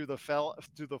that through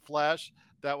the Flash,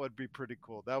 that would be pretty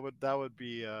cool. That would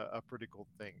be a pretty cool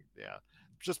thing. Yeah.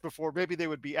 Just before, maybe they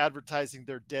would be advertising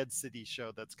their Dead City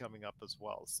show that's coming up as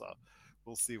well. So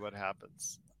we'll see what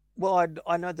happens. Well,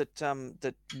 I know that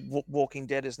that Walking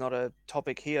Dead is not a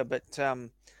topic here, but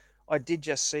I did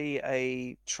just see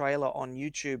a trailer on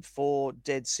YouTube for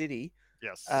Dead City.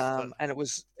 Yes. And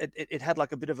it had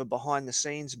like a bit of a behind the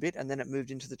scenes bit, and then it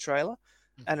moved into the trailer,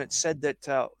 and it said that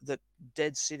that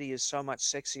Dead City is so much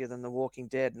sexier than The Walking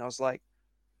Dead, and I was like,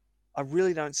 I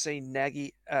really don't see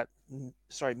Maggie and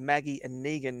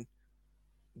Negan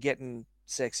getting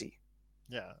sexy.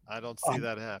 Yeah, I don't see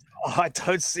that happening. I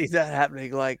don't see that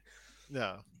happening. Like,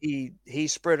 no, he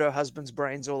spread her husband's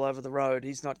brains all over the road.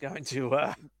 He's not going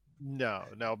to. No,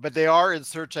 but they are in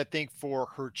search, I think, for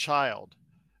her child,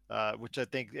 which I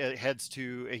think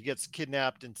he gets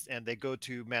kidnapped and they go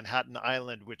to Manhattan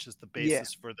Island, which is the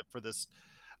basis for this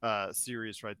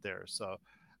series right there. So,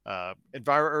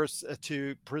 Enviro Earth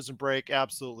to Prison Break,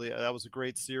 absolutely, that was a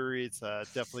great series.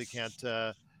 Definitely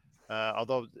can't.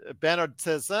 Although Bernard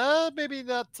says maybe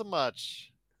not so much.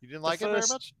 You didn't like it very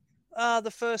much. The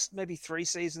first maybe 3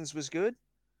 seasons was good.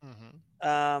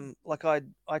 Like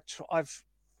I've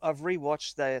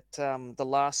rewatched that the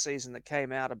last season that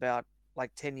came out about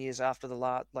like 10 years after the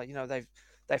last. Like,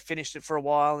 they finished it for a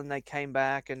while and they came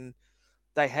back and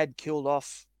they had killed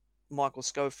off Michael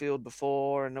Scofield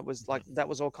before, and it was like that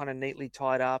was all kind of neatly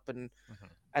tied up, and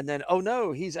then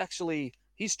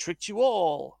he's tricked you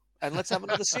all, and let's have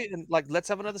another season. Let's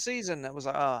have another season. That was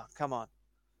like, come on.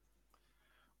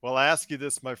 Well, I ask you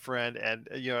this, my friend, and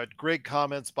great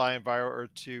comments by Enviro Earth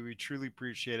 2. We truly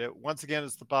appreciate it. Once again,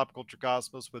 it's the Pop Culture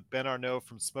Cosmos with Ben Arnot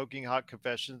from Smoking Hot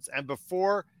Confessions. And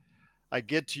before I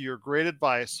get to your great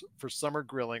advice for summer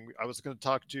grilling, I was going to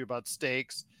talk to you about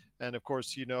steaks And of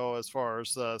course, as far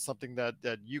as something that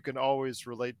you can always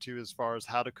relate to as far as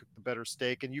how to cook the better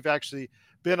steak. And you've actually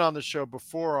been on the show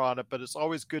before on it, but it's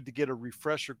always good to get a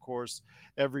refresher course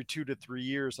every 2 to 3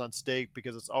 years on steak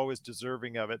because it's always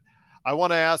deserving of it. I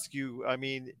want to ask you, I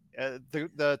mean,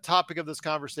 the topic of this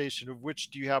conversation of which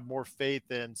do you have more faith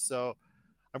in? So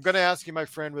I'm going to ask you, my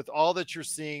friend, with all that you're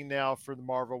seeing now for the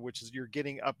Marvel, which is you're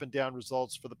getting up and down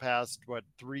results for the past,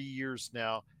 3 years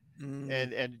now,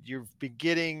 Mm. and you've been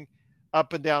getting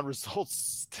up and down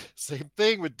results. Same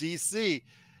thing with DC.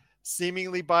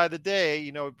 Seemingly by the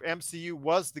day, MCU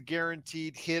was the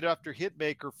guaranteed hit after hit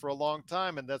maker for a long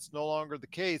time, and that's no longer the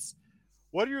case.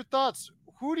 What are your thoughts?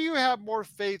 Who do you have more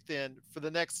faith in for the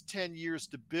next 10 years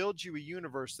to build you a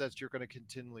universe that you're going to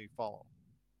continually follow?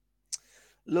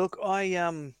 Look,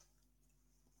 oh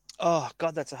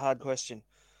God, that's a hard question.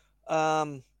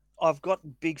 Um, I've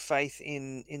got big faith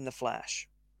in the Flash.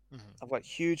 Mm-hmm. I've got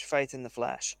huge faith in the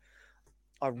Flash.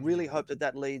 I really Mm-hmm. hope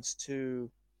that leads to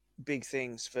big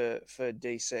things for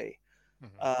DC.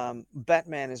 Mm-hmm.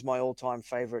 Batman is my all-time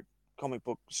favorite comic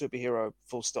book superhero.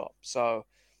 Full stop. So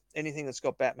anything that's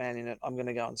got Batman in it, I'm going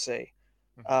to go and see.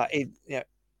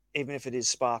 Even if it is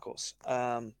Sparkles.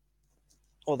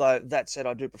 Although that said,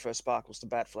 I do prefer Sparkles to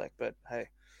Batfleck. But hey,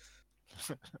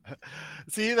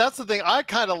 See, that's the thing. I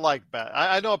kind of like Bat.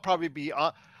 I know I'll probably be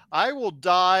on. I will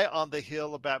die on the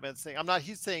hill of Batman saying I'm not.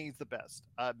 He's saying he's the best.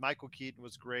 Michael Keaton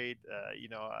was great,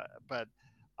 but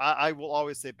I will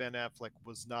always say Ben Affleck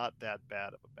was not that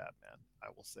bad of a Batman. I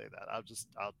will say that.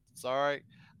 Sorry,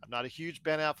 I'm not a huge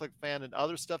Ben Affleck fan and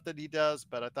other stuff that he does,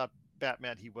 but I thought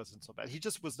Batman he wasn't so bad. He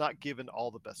just was not given all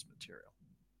the best material.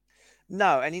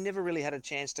 no, and he never really had a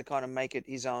chance to kind of make it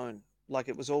his own. Like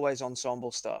it was always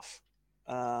ensemble stuff.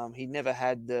 He never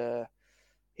had the.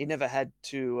 He never had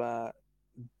to.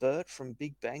 Bert from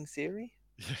Big Bang Theory.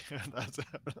 That's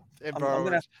I'm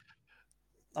gonna Enviro,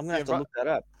 I'm gonna have to look that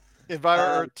up. Enviro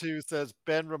Um, Earth 2 says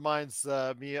Ben reminds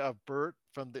me of Bert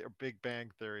from the Big Bang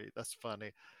Theory. That's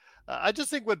funny. I just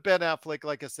think with Ben Affleck,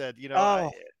 like I said,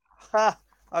 oh, ha,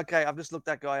 okay. I've just looked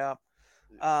that guy up.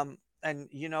 And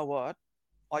you know what?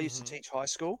 I used to Mhm, teach high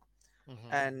school,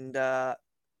 mhm. and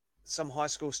some high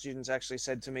school students actually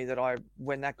said to me that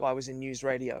when that guy was in news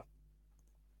radio,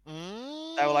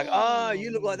 they were like, "Oh, you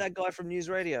look like Mm. that guy from news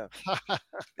radio."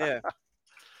 Yeah. All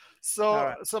So,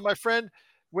 right. so my friend,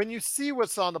 when you see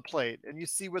what's on the plate and you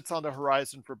see what's on the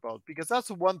horizon for both, because that's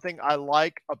the one thing I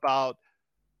like about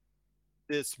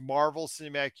this Marvel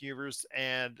Cinematic Universe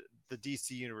and the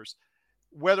DC Universe.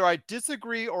 Whether I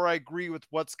disagree or I agree with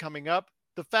what's coming up,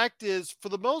 the fact is, for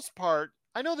the most part,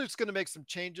 I know there's going to make some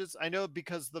changes. I know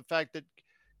because of the fact that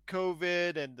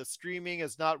COVID and the streaming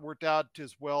has not worked out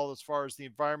as well as far as the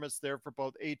environments there for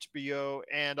both HBO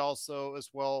and also as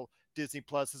well Disney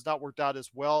Plus has not worked out as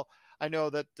well. I know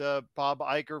that Bob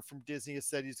Iger from Disney has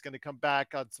said he's going to come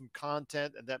back on some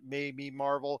content and that may be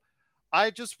Marvel. I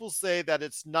just will say that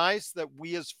it's nice that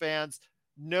we as fans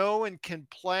know and can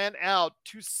plan out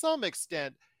to some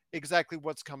extent exactly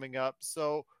what's coming up.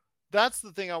 So that's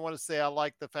the thing I want to say. I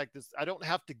like the fact that I don't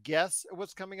have to guess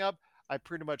what's coming up. I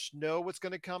pretty much know what's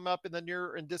going to come up in the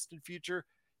near and distant future.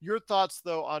 Your thoughts,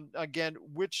 though, on again,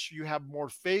 which you have more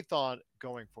faith on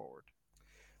going forward?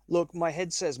 Look, my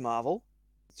head says Marvel.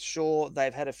 Sure,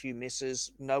 they've had a few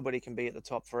misses. Nobody can be at the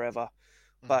top forever.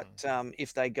 But Mm-hmm.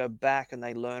 if they go back and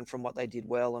they learn from what they did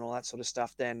well and all that sort of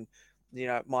stuff, then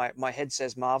my head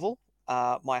says Marvel.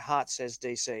 My heart says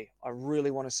DC. I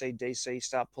really want to see DC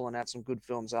start pulling out some good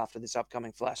films after this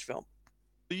upcoming Flash film.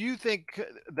 Do you think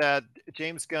that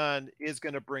James Gunn is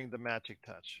going to bring the magic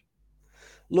touch?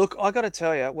 Look, I got to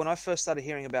tell you, when I first started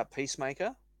hearing about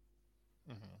Peacemaker,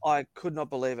 Mm-hmm. I could not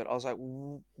believe it. I was like,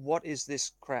 "What is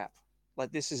this crap?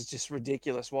 Like, this is just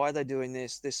ridiculous. Why are they doing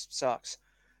this? This sucks."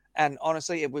 And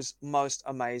honestly, it was most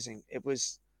amazing. It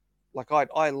was like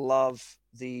I love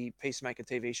the Peacemaker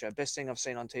TV show. Best thing I've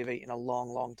seen on TV in a long,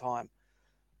 long time.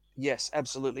 Yes,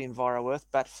 absolutely. Enviro Earth,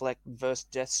 Batfleck versus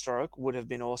Deathstroke would have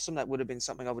been awesome. That would have been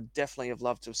something I would definitely have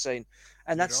loved to have seen.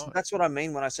 And Right that's on. that's what I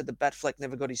mean when I said that Batfleck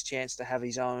never got his chance to have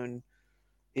his own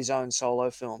solo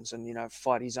films and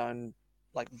fight his own,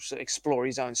 like, explore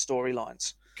his own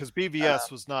storylines. Because Uh,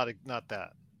 BVS was not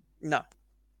that. no,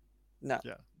 no,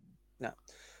 Yeah. no.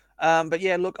 But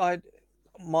yeah, look,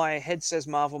 my head says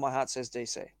Marvel, my heart says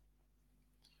DC.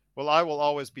 Well, I will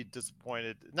always be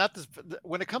disappointed. Not this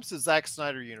when it comes to Zack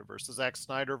Snyder universe, the Zack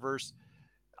Snyderverse.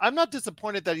 I'm not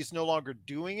disappointed that he's no longer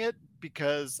doing it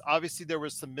because obviously there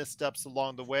was some missteps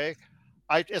along the way.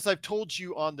 As I've told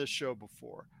you on this show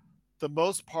before, the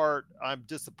most part I'm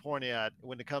disappointed at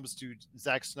when it comes to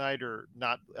Zack Snyder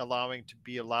not allowing to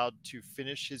be allowed to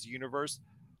finish his universe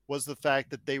was the fact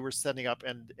that they were setting up,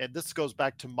 and this goes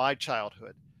back to my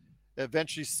childhood,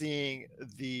 eventually seeing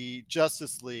the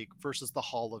Justice League versus the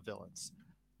Hall of Villains.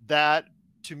 That,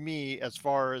 to me, as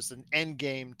far as an end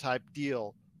game type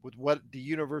deal with what the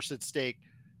universe at stake,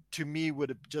 to me would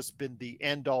have just been the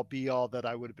end all be all that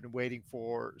I would have been waiting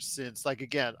for since, like,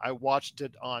 again, I watched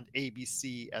it on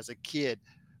ABC as a kid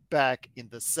back in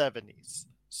the 70s.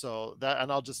 So that,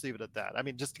 and I'll just leave it at that. I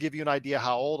mean, just to give you an idea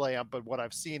how old I am, but what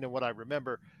I've seen and what I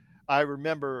remember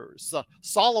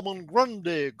Solomon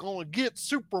Grundy gonna get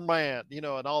Superman, and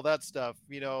all that stuff.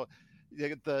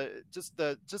 Just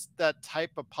that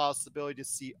type of possibility to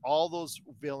see all those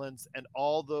villains and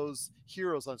all those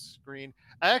heroes on screen.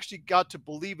 I actually got to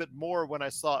believe it more when I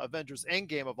saw Avengers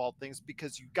Endgame of all things,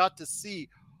 because you got to see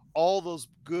all those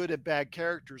good and bad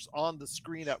characters on the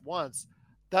screen at once.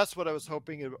 That's what I was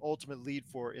hoping it would ultimately lead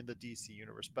for in the DC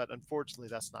universe, but unfortunately,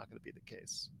 that's not going to be the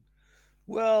case.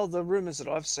 Well, the rumors that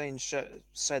I've seen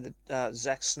say that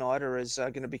Zack Snyder is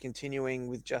going to be continuing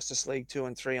with Justice League 2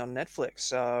 and 3 on Netflix.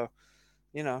 So,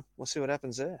 we'll see what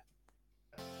happens there.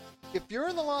 If you're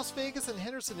in the Las Vegas and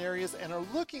Henderson areas and are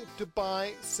looking to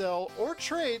buy, sell, or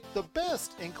trade the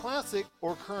best in classic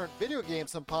or current video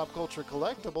games and pop culture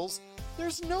collectibles,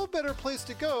 there's no better place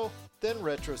to go than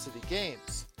Retro City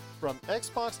Games. From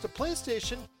Xbox to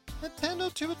PlayStation,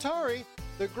 Nintendo to Atari,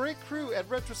 the great crew at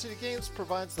Retro City Games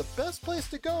provides the best place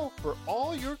to go for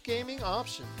all your gaming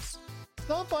options.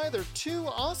 Stop by their 2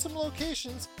 awesome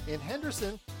locations in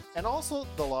Henderson and also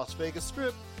the Las Vegas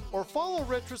Strip, or follow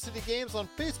Retro City Games on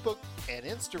Facebook and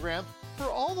Instagram for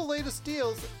all the latest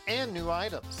deals and new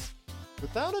items.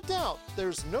 Without a doubt,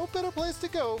 there's no better place to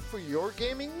go for your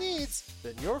gaming needs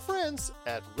than your friends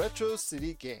at Retro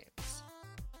City Games.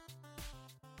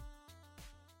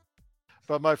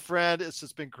 But my friend, it's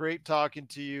just been great talking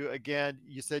to you. Again,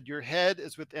 you said your head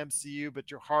is with MCU, but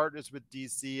your heart is with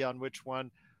DC on which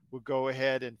one will go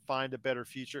ahead and find a better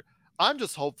future. I'm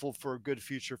just hopeful for a good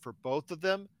future for both of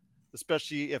them,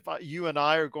 especially if you and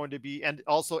I are going to be, and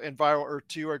also Enviro Earth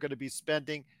 2 are going to be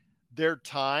spending their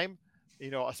time,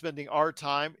 spending our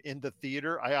time in the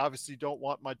theater. I obviously don't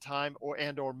want my time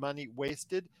or money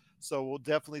wasted. So we'll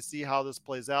definitely see how this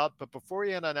plays out. But before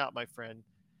you end on out, my friend,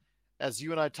 as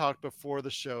you and I talked before the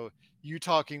show, you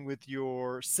talking with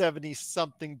your 70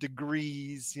 something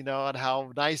degrees, and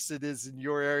how nice it is in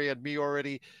your area, and me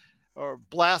already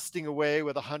blasting away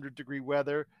with 100-degree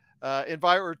weather.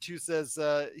 Enviro 2 says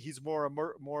he's more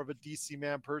of a DC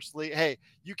man personally. Hey,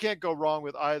 you can't go wrong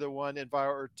with either one,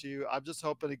 Enviro 2. I'm just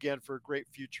hoping again for a great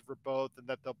future for both, and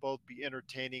that they'll both be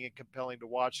entertaining and compelling to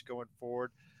watch going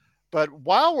forward. But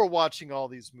while we're watching all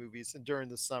these movies and during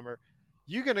the summer,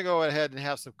 you're going to go ahead and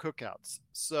have some cookouts.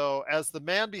 So as the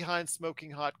man behind Smoking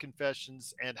Hot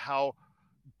Confessions, and how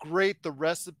great the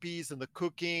recipes and the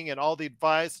cooking and all the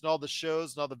advice and all the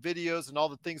shows and all the videos and all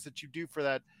the things that you do for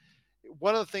that,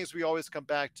 one of the things we always come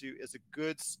back to is a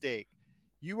good steak.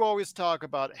 You always talk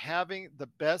about having the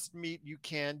best meat you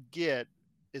can get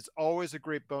is always a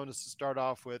great bonus to start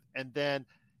off with, and then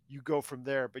you go from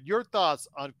there. But your thoughts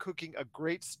on cooking a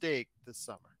great steak this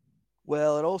summer?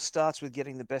 Well, it all starts with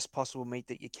getting the best possible meat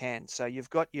that you can. So you've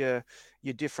got your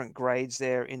different grades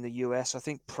there in the US. I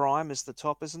think Prime is the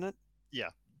top, isn't it? Yeah,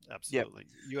 absolutely.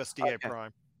 Yep. USDA okay.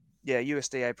 Prime. Yeah,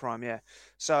 USDA Prime, yeah.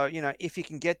 So, if you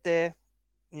can get there,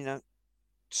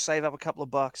 save up a couple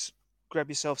of bucks, grab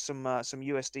yourself some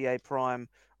USDA Prime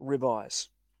ribeyes.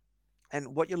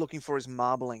 And what you're looking for is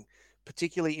marbling,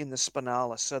 particularly in the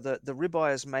spinalis. So the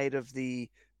ribeye is made of the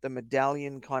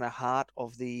medallion kind of heart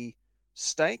of the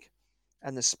steak,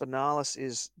 and the spinalis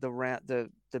is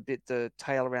the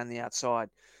tail around the outside.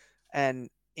 And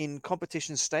in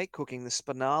competition steak cooking, the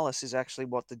spinalis is actually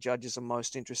what the judges are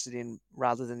most interested in,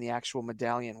 rather than the actual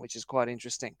medallion, which is quite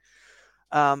interesting.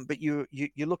 But you're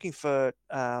looking for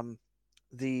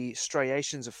the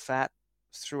striations of fat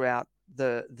throughout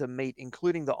the meat,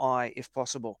 including the eye, if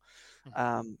possible,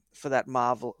 for that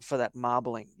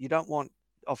marbling. You don't want,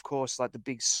 of course, like the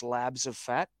big slabs of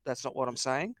fat. That's not what I'm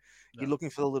saying. No. You're looking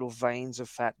for the little veins of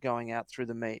fat going out through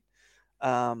the meat.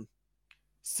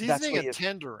 Seasoning and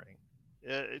tendering.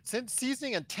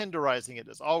 Seasoning and tenderizing it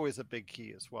is always a big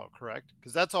key as well, correct?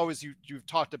 Because that's always you've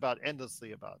talked about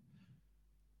endlessly about.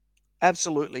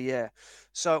 Absolutely, yeah.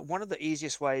 So one of the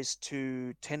easiest ways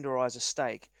to tenderize a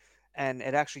steak, and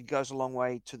it actually goes a long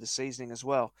way to the seasoning as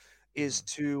well, is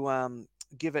to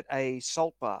give it a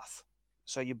salt bath.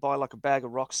 So you buy like a bag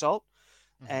of rock salt,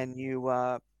 and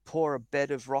you pour a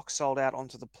bed of rock salt out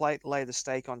onto the plate, lay the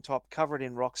steak on top, cover it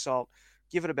in rock salt,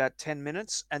 give it about 10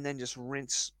 minutes, and then just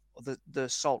rinse the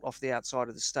salt off the outside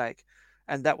of the steak.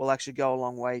 And that will actually go a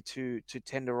long way to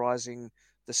tenderizing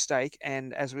the steak.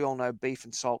 And as we all know, beef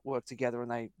and salt work together,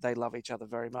 and they love each other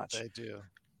very much. They do.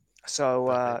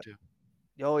 So, They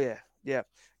do. oh yeah, yeah.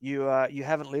 You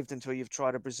haven't lived until you've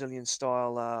tried a Brazilian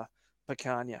style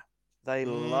picanha. They I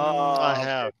love their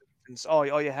have. beef. Oh,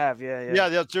 you have, yeah, yeah.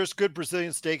 Yeah, there's good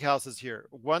Brazilian steakhouses here.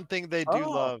 One thing they do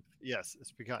Oh, love, yes,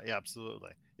 it's pecan. Yeah,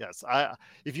 absolutely. Yes,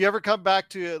 if you ever come back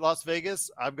to Las Vegas,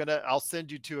 I'll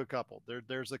send you to a couple.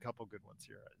 There's a couple good ones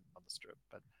here on the strip.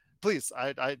 But please,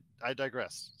 I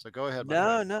digress. So go ahead, my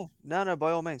friend. no.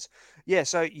 By all means, yeah.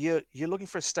 So you're looking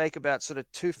for a steak about sort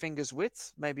of 2 fingers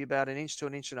width, maybe about an inch to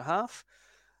an inch and a half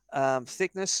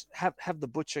thickness. Have the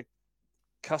butcher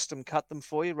custom cut them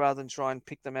for you rather than try and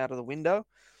pick them out of the window.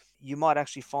 You might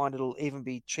actually find it'll even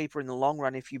be cheaper in the long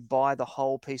run if you buy the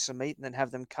whole piece of meat and then have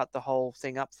them cut the whole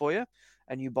thing up for you,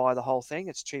 and you buy the whole thing.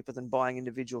 It's cheaper than buying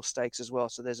individual steaks as well.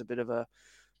 So there's a bit of a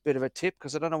tip,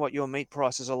 because I don't know what your meat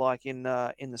prices are like in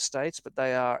the States, but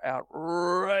they are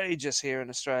outrageous here in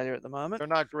Australia at the moment. They're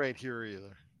not great here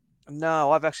either.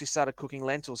 No, I've actually started cooking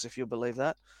lentils, if you'll believe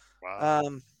that. Wow.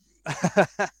 Um,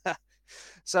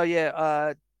 so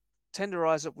yeah,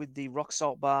 tenderize it with the rock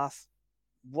salt bath,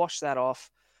 wash that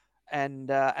off, and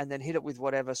then hit it with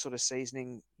whatever sort of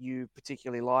seasoning you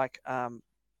particularly like.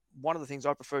 One of the things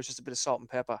I prefer is just a bit of salt and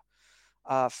pepper.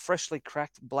 Freshly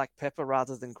cracked black pepper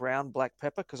rather than ground black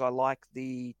pepper, because I like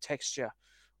the texture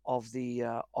of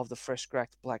the fresh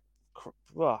cracked black.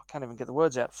 Well, I can't even get the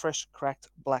words out. Fresh cracked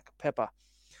black pepper.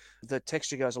 The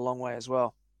texture goes a long way as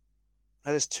well.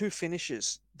 Now, there's two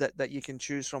finishes that you can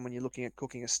choose from when you're looking at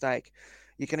cooking a steak.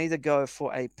 You can either go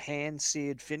for a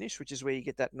pan-seared finish, which is where you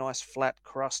get that nice flat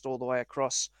crust all the way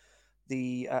across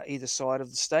the either side of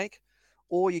the steak,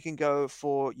 or you can go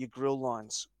for your grill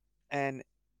lines. And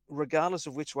regardless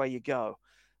of which way you go,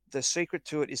 the secret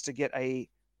to it is to get a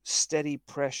steady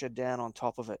pressure down on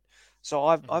top of it. So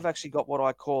I've actually got what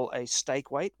I call a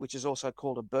steak weight, which is also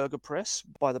called a burger press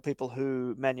by the people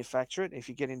who manufacture it. If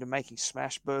you get into making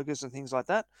smash burgers and things like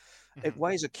that, it Mhm.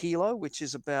 weighs a kilo, which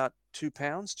is about 2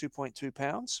 pounds, 2.2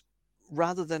 pounds.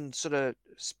 Rather than sort of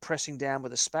pressing down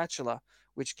with a spatula,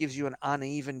 which gives you an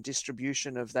uneven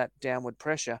distribution of that downward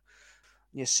pressure,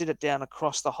 you sit it down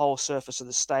across the whole surface of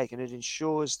the steak, and it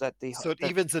ensures that So it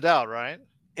evens it out, right?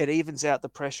 it evens out the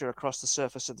pressure across the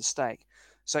surface of the steak.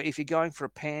 So if you're going for a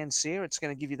pan sear, it's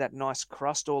going to give you that nice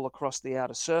crust all across the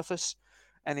outer surface.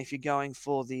 And if you're going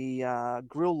for the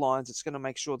grill lines, it's going to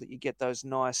make sure that you get those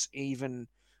nice, even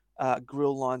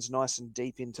grill lines nice and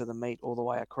deep into the meat all the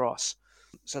way across.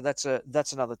 So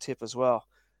that's another tip as well.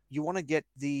 You want to get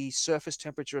the surface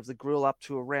temperature of the grill up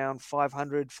to around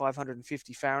 500,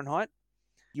 550 Fahrenheit.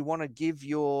 You want to give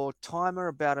your timer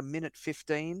about a minute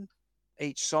 15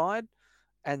 each side,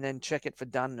 and then check it for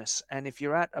doneness. And if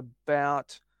you're at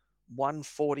about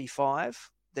 145,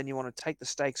 then you want to take the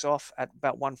steaks off at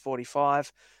about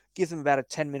 145, give them about a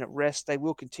 10-minute rest. They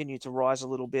will continue to rise a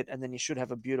little bit, and then you should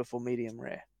have a beautiful medium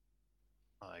rare.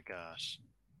 My gosh,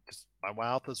 my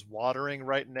mouth is watering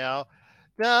right now.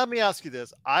 Now, let me ask you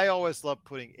this. I always love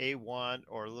putting A1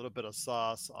 or a little bit of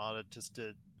sauce on it just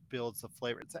to build the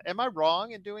flavor. Am I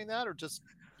wrong in doing that, or just,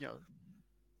 you know,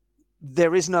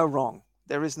 There is no wrong.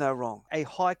 There is no wrong. A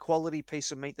high quality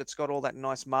piece of meat that's got all that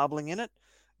nice marbling in it,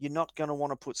 you're not going to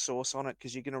want to put sauce on it,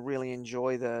 because you're going to really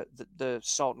enjoy the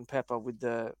salt and pepper with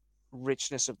the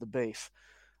richness of the beef.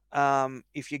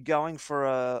 If you're going for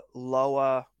a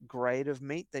lower grade of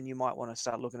meat, then you might want to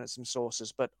start looking at some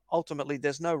sauces. But ultimately,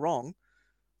 there's no wrong,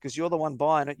 because you're the one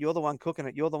buying it, you're the one cooking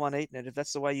it, you're the one eating it. If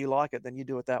that's the way you like it, then you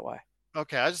do it that way.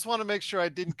 okay, I just want to make sure I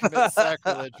didn't commit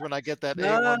sacrilege when I get that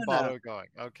No, A1 no, bottle going.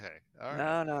 Okay, all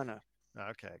right. no.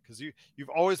 Okay, because you've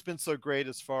always been so great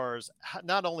as far as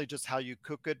not only just how you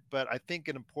cook it, but I think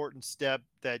an important step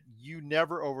that you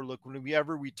never overlook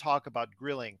whenever we talk about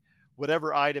grilling,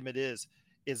 whatever item it is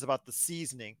about the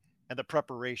seasoning and the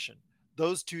preparation.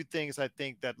 Those two things I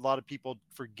think that a lot of people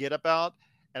forget about,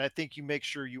 and I think you make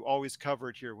sure you always cover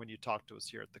it here when you talk to us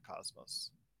here at the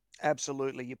Cosmos.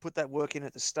 Absolutely. You put that work in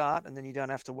at the start, and then you don't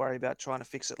have to worry about trying to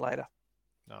fix it later.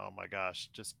 Oh my gosh,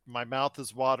 just my mouth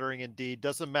is watering indeed.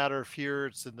 Doesn't matter if here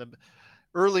it's in the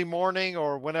early morning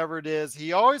or whenever it is.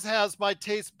 He always has my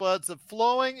taste buds of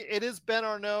flowing. It is Ben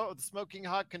Arnot of the Smoking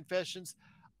Hot Confessions.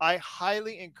 I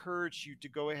highly encourage you to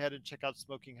go ahead and check out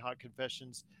Smoking Hot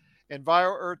Confessions. And via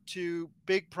Earth 2,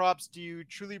 big props to you.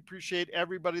 Truly appreciate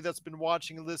everybody that's been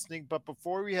watching and listening. But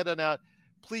before we head on out,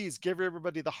 please give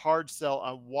everybody the hard sell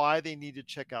on why they need to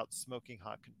check out Smoking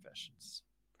Hot Confessions.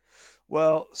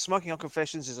 Well, Smoking Hot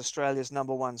Confessions is Australia's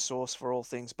 #1 source for all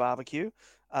things barbecue,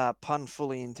 pun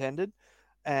fully intended.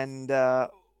 And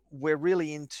we're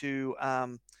really into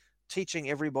teaching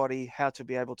everybody how to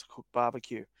be able to cook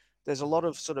barbecue. there's a lot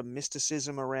of sort of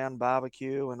mysticism around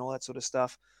barbecue and all that sort of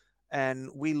stuff. And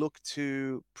we look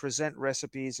to present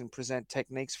recipes and present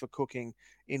techniques for cooking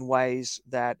in ways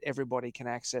that everybody can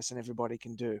access and everybody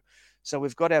can do. So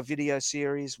we've got our video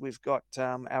series. We've got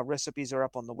our recipes are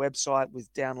up on the website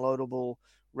with downloadable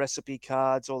recipe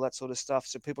cards, all that sort of stuff.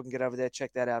 So people can get over there,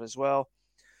 check that out as well.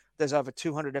 There's over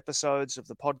 200 episodes of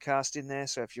the podcast in there.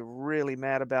 So if you're really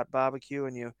mad about barbecue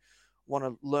and you want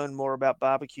to learn more about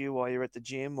barbecue while you're at the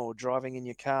gym or driving in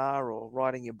your car or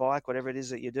riding your bike, whatever it is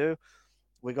that you do,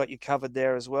 we got you covered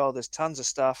there as well. There's tons of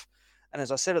stuff. And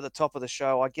as I said at the top of the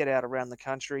show, I get out around the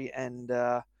country, and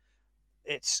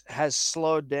it has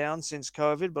slowed down since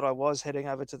COVID, but I was heading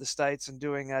over to the States and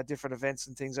doing different events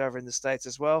and things over in the States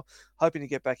as well. Hoping to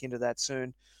get back into that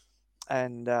soon.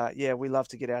 And yeah, we love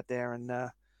to get out there and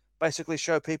basically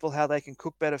show people how they can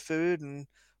cook better food and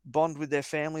bond with their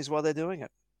families while they're doing it.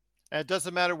 And it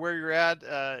doesn't matter where you're at,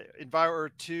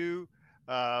 EnviroEarth 2.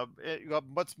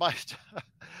 What's my?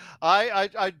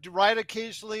 I write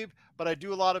occasionally, but I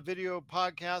do a lot of video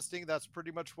podcasting. That's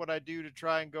pretty much what I do to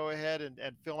try and go ahead and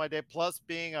fill my day. Plus,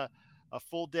 being a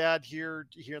full dad here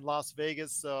in Las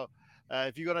Vegas. So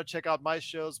if you're going to check out my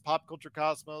shows, Pop Culture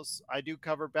Cosmos, I do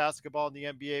cover basketball in the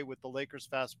NBA with the Lakers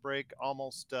fast break,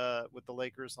 almost with the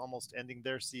Lakers almost ending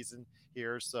their season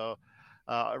here. So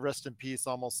rest in peace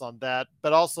almost on that,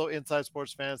 but also Inside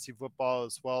Sports Fantasy Football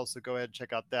as well. So go ahead and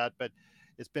check out that. But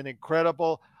it's been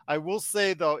incredible. I will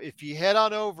say, though, if you head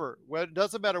on over, well, it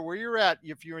doesn't matter where you're at.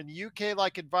 If you're in the UK,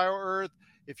 like EnviroEarth,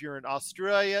 if you're in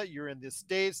Australia, you're in the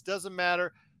States, doesn't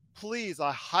matter. Please,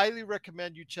 I highly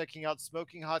recommend you checking out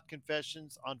Smoking Hot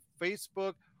Confessions on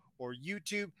Facebook or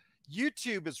YouTube.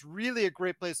 YouTube is really a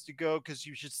great place to go because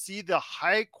you should see the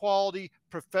high quality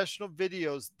professional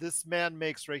videos this man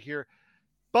makes right here.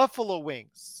 Buffalo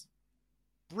wings,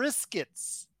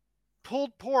 briskets,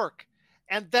 pulled pork.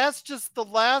 And that's just the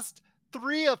last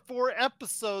 3 or 4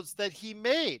 episodes that he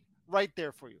made right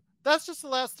there for you. That's just the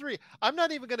last 3. I'm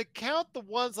not even going to count the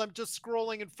ones I'm just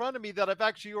scrolling in front of me that I've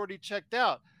actually already checked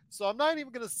out. So I'm not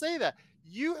even going to say that.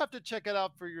 You have to check it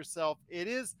out for yourself. It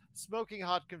is Smoking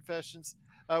Hot Confessions.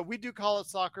 We do call it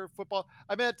soccer, football.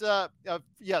 I meant,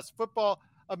 yes, football,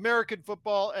 American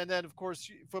football, and then, of course,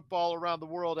 football around the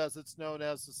world as it's known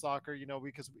as the soccer,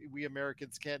 because we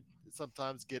Americans can't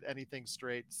sometimes get anything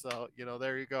straight. So,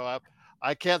 there you go.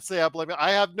 I can't say I blame it.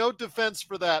 I have no defense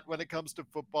for that when it comes to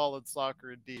football and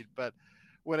soccer, indeed. But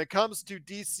when it comes to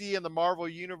DC and the Marvel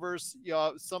Universe,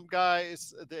 some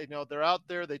guys, they're out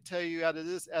there. They tell you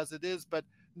as it is, but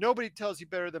nobody tells you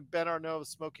better than Ben Arnot of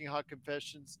Smoking Hot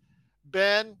Confessions.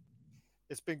 Ben,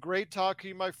 it's been great talking to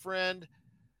you, my friend.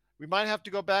 We might have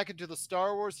to go back into the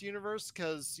Star Wars universe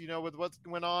because, with what's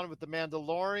going on with the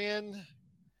Mandalorian,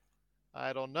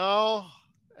 I don't know.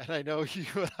 And I know you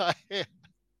and I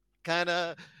kind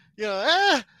of,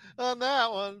 on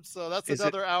that one. So that's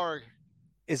another hour.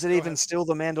 Is it even still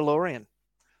the Mandalorian?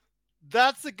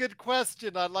 That's a good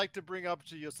question I'd like to bring up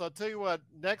to you. So I'll tell you what,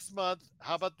 next month,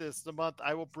 how about this? The month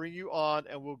I will bring you on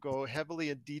and we'll go heavily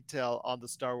in detail on the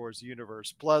Star Wars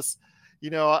universe. Plus,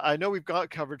 I know we've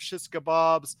covered shish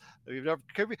kebabs.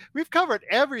 We've covered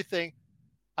everything.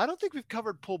 I don't think we've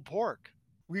covered pulled pork.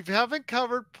 We haven't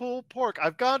covered pulled pork.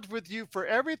 I've gone with you for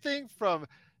everything from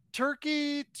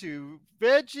turkey to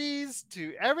veggies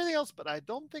to everything else, but I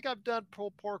don't think I've done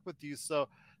pulled pork with you. So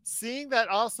seeing that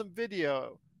awesome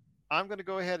video, I'm going to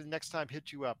go ahead and next time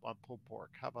hit you up on pulled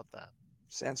pork. How about that?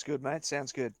 Sounds good, mate.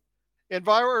 Sounds good.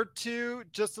 EnviroEarth 2,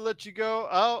 just to let you go.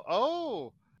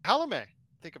 Oh, halloumi.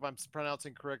 I think if I'm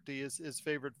pronouncing correctly, is his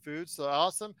favorite food. So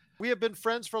awesome. We have been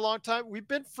friends for a long time. We've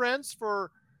been friends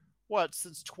for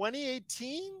since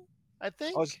 2018, I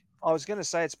think. I was going to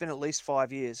say it's been at least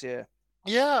 5 years. Yeah.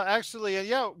 Yeah, actually. And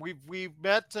yeah, we've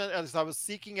met as I was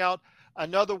seeking out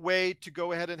another way to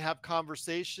go ahead and have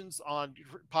conversations on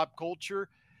pop culture.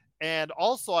 And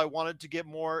also I wanted to get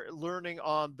more learning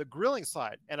on the grilling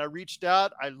side. And I reached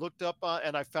out, I looked up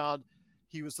and I found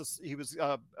he was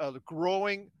a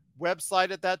growing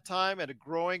website at that time and a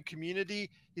growing community.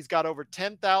 He's got over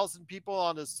 10,000 people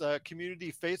on his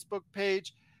community Facebook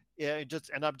page.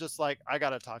 And I'm just like, I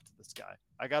got to talk to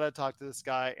this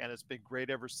guy. And it's been great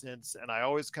ever since. And I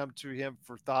always come to him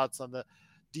for thoughts on the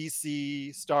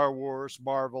DC, Star Wars,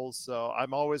 Marvel. So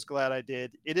I'm always glad I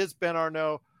did. It is Ben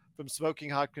Arnot from Smoking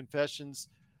Hot Confessions.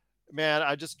 Man,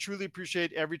 I just truly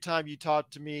appreciate every time you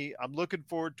talk to me. I'm looking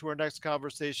forward to our next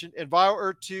conversation.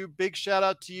 EnviroEarth 2, big shout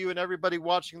out to you and everybody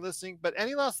watching and listening. But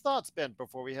any last thoughts, Ben,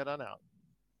 before we head on out?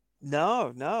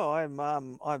 No,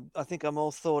 I think I'm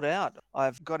all thought out.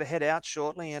 I've got to head out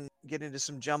shortly and get into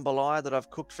some jambalaya that I've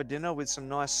cooked for dinner with some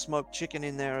nice smoked chicken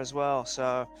in there as well.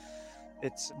 So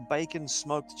It's bacon,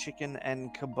 smoked chicken,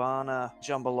 and cabana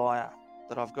jambalaya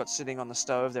that I've got sitting on the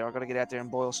stove there. I've got to get out there and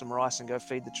boil some rice and go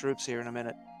feed the troops here in a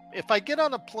minute. If I get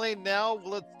on a plane now,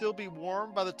 will it still be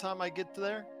warm by the time I get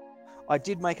there? I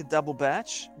did make a double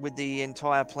batch with the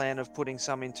entire plan of putting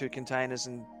some into containers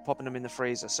and popping them in the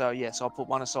freezer. So yes, I'll put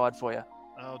one aside for you.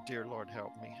 Oh, dear Lord,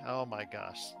 help me. Oh, my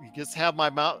gosh. You just have my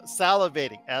mouth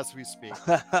salivating as we speak.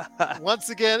 Once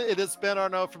again, it has been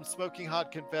Arnot from Smoking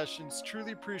Hot Confessions.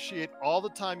 Truly appreciate all the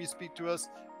time you speak to us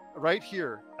right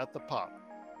here at the Pop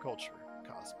Culture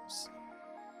Cosmos.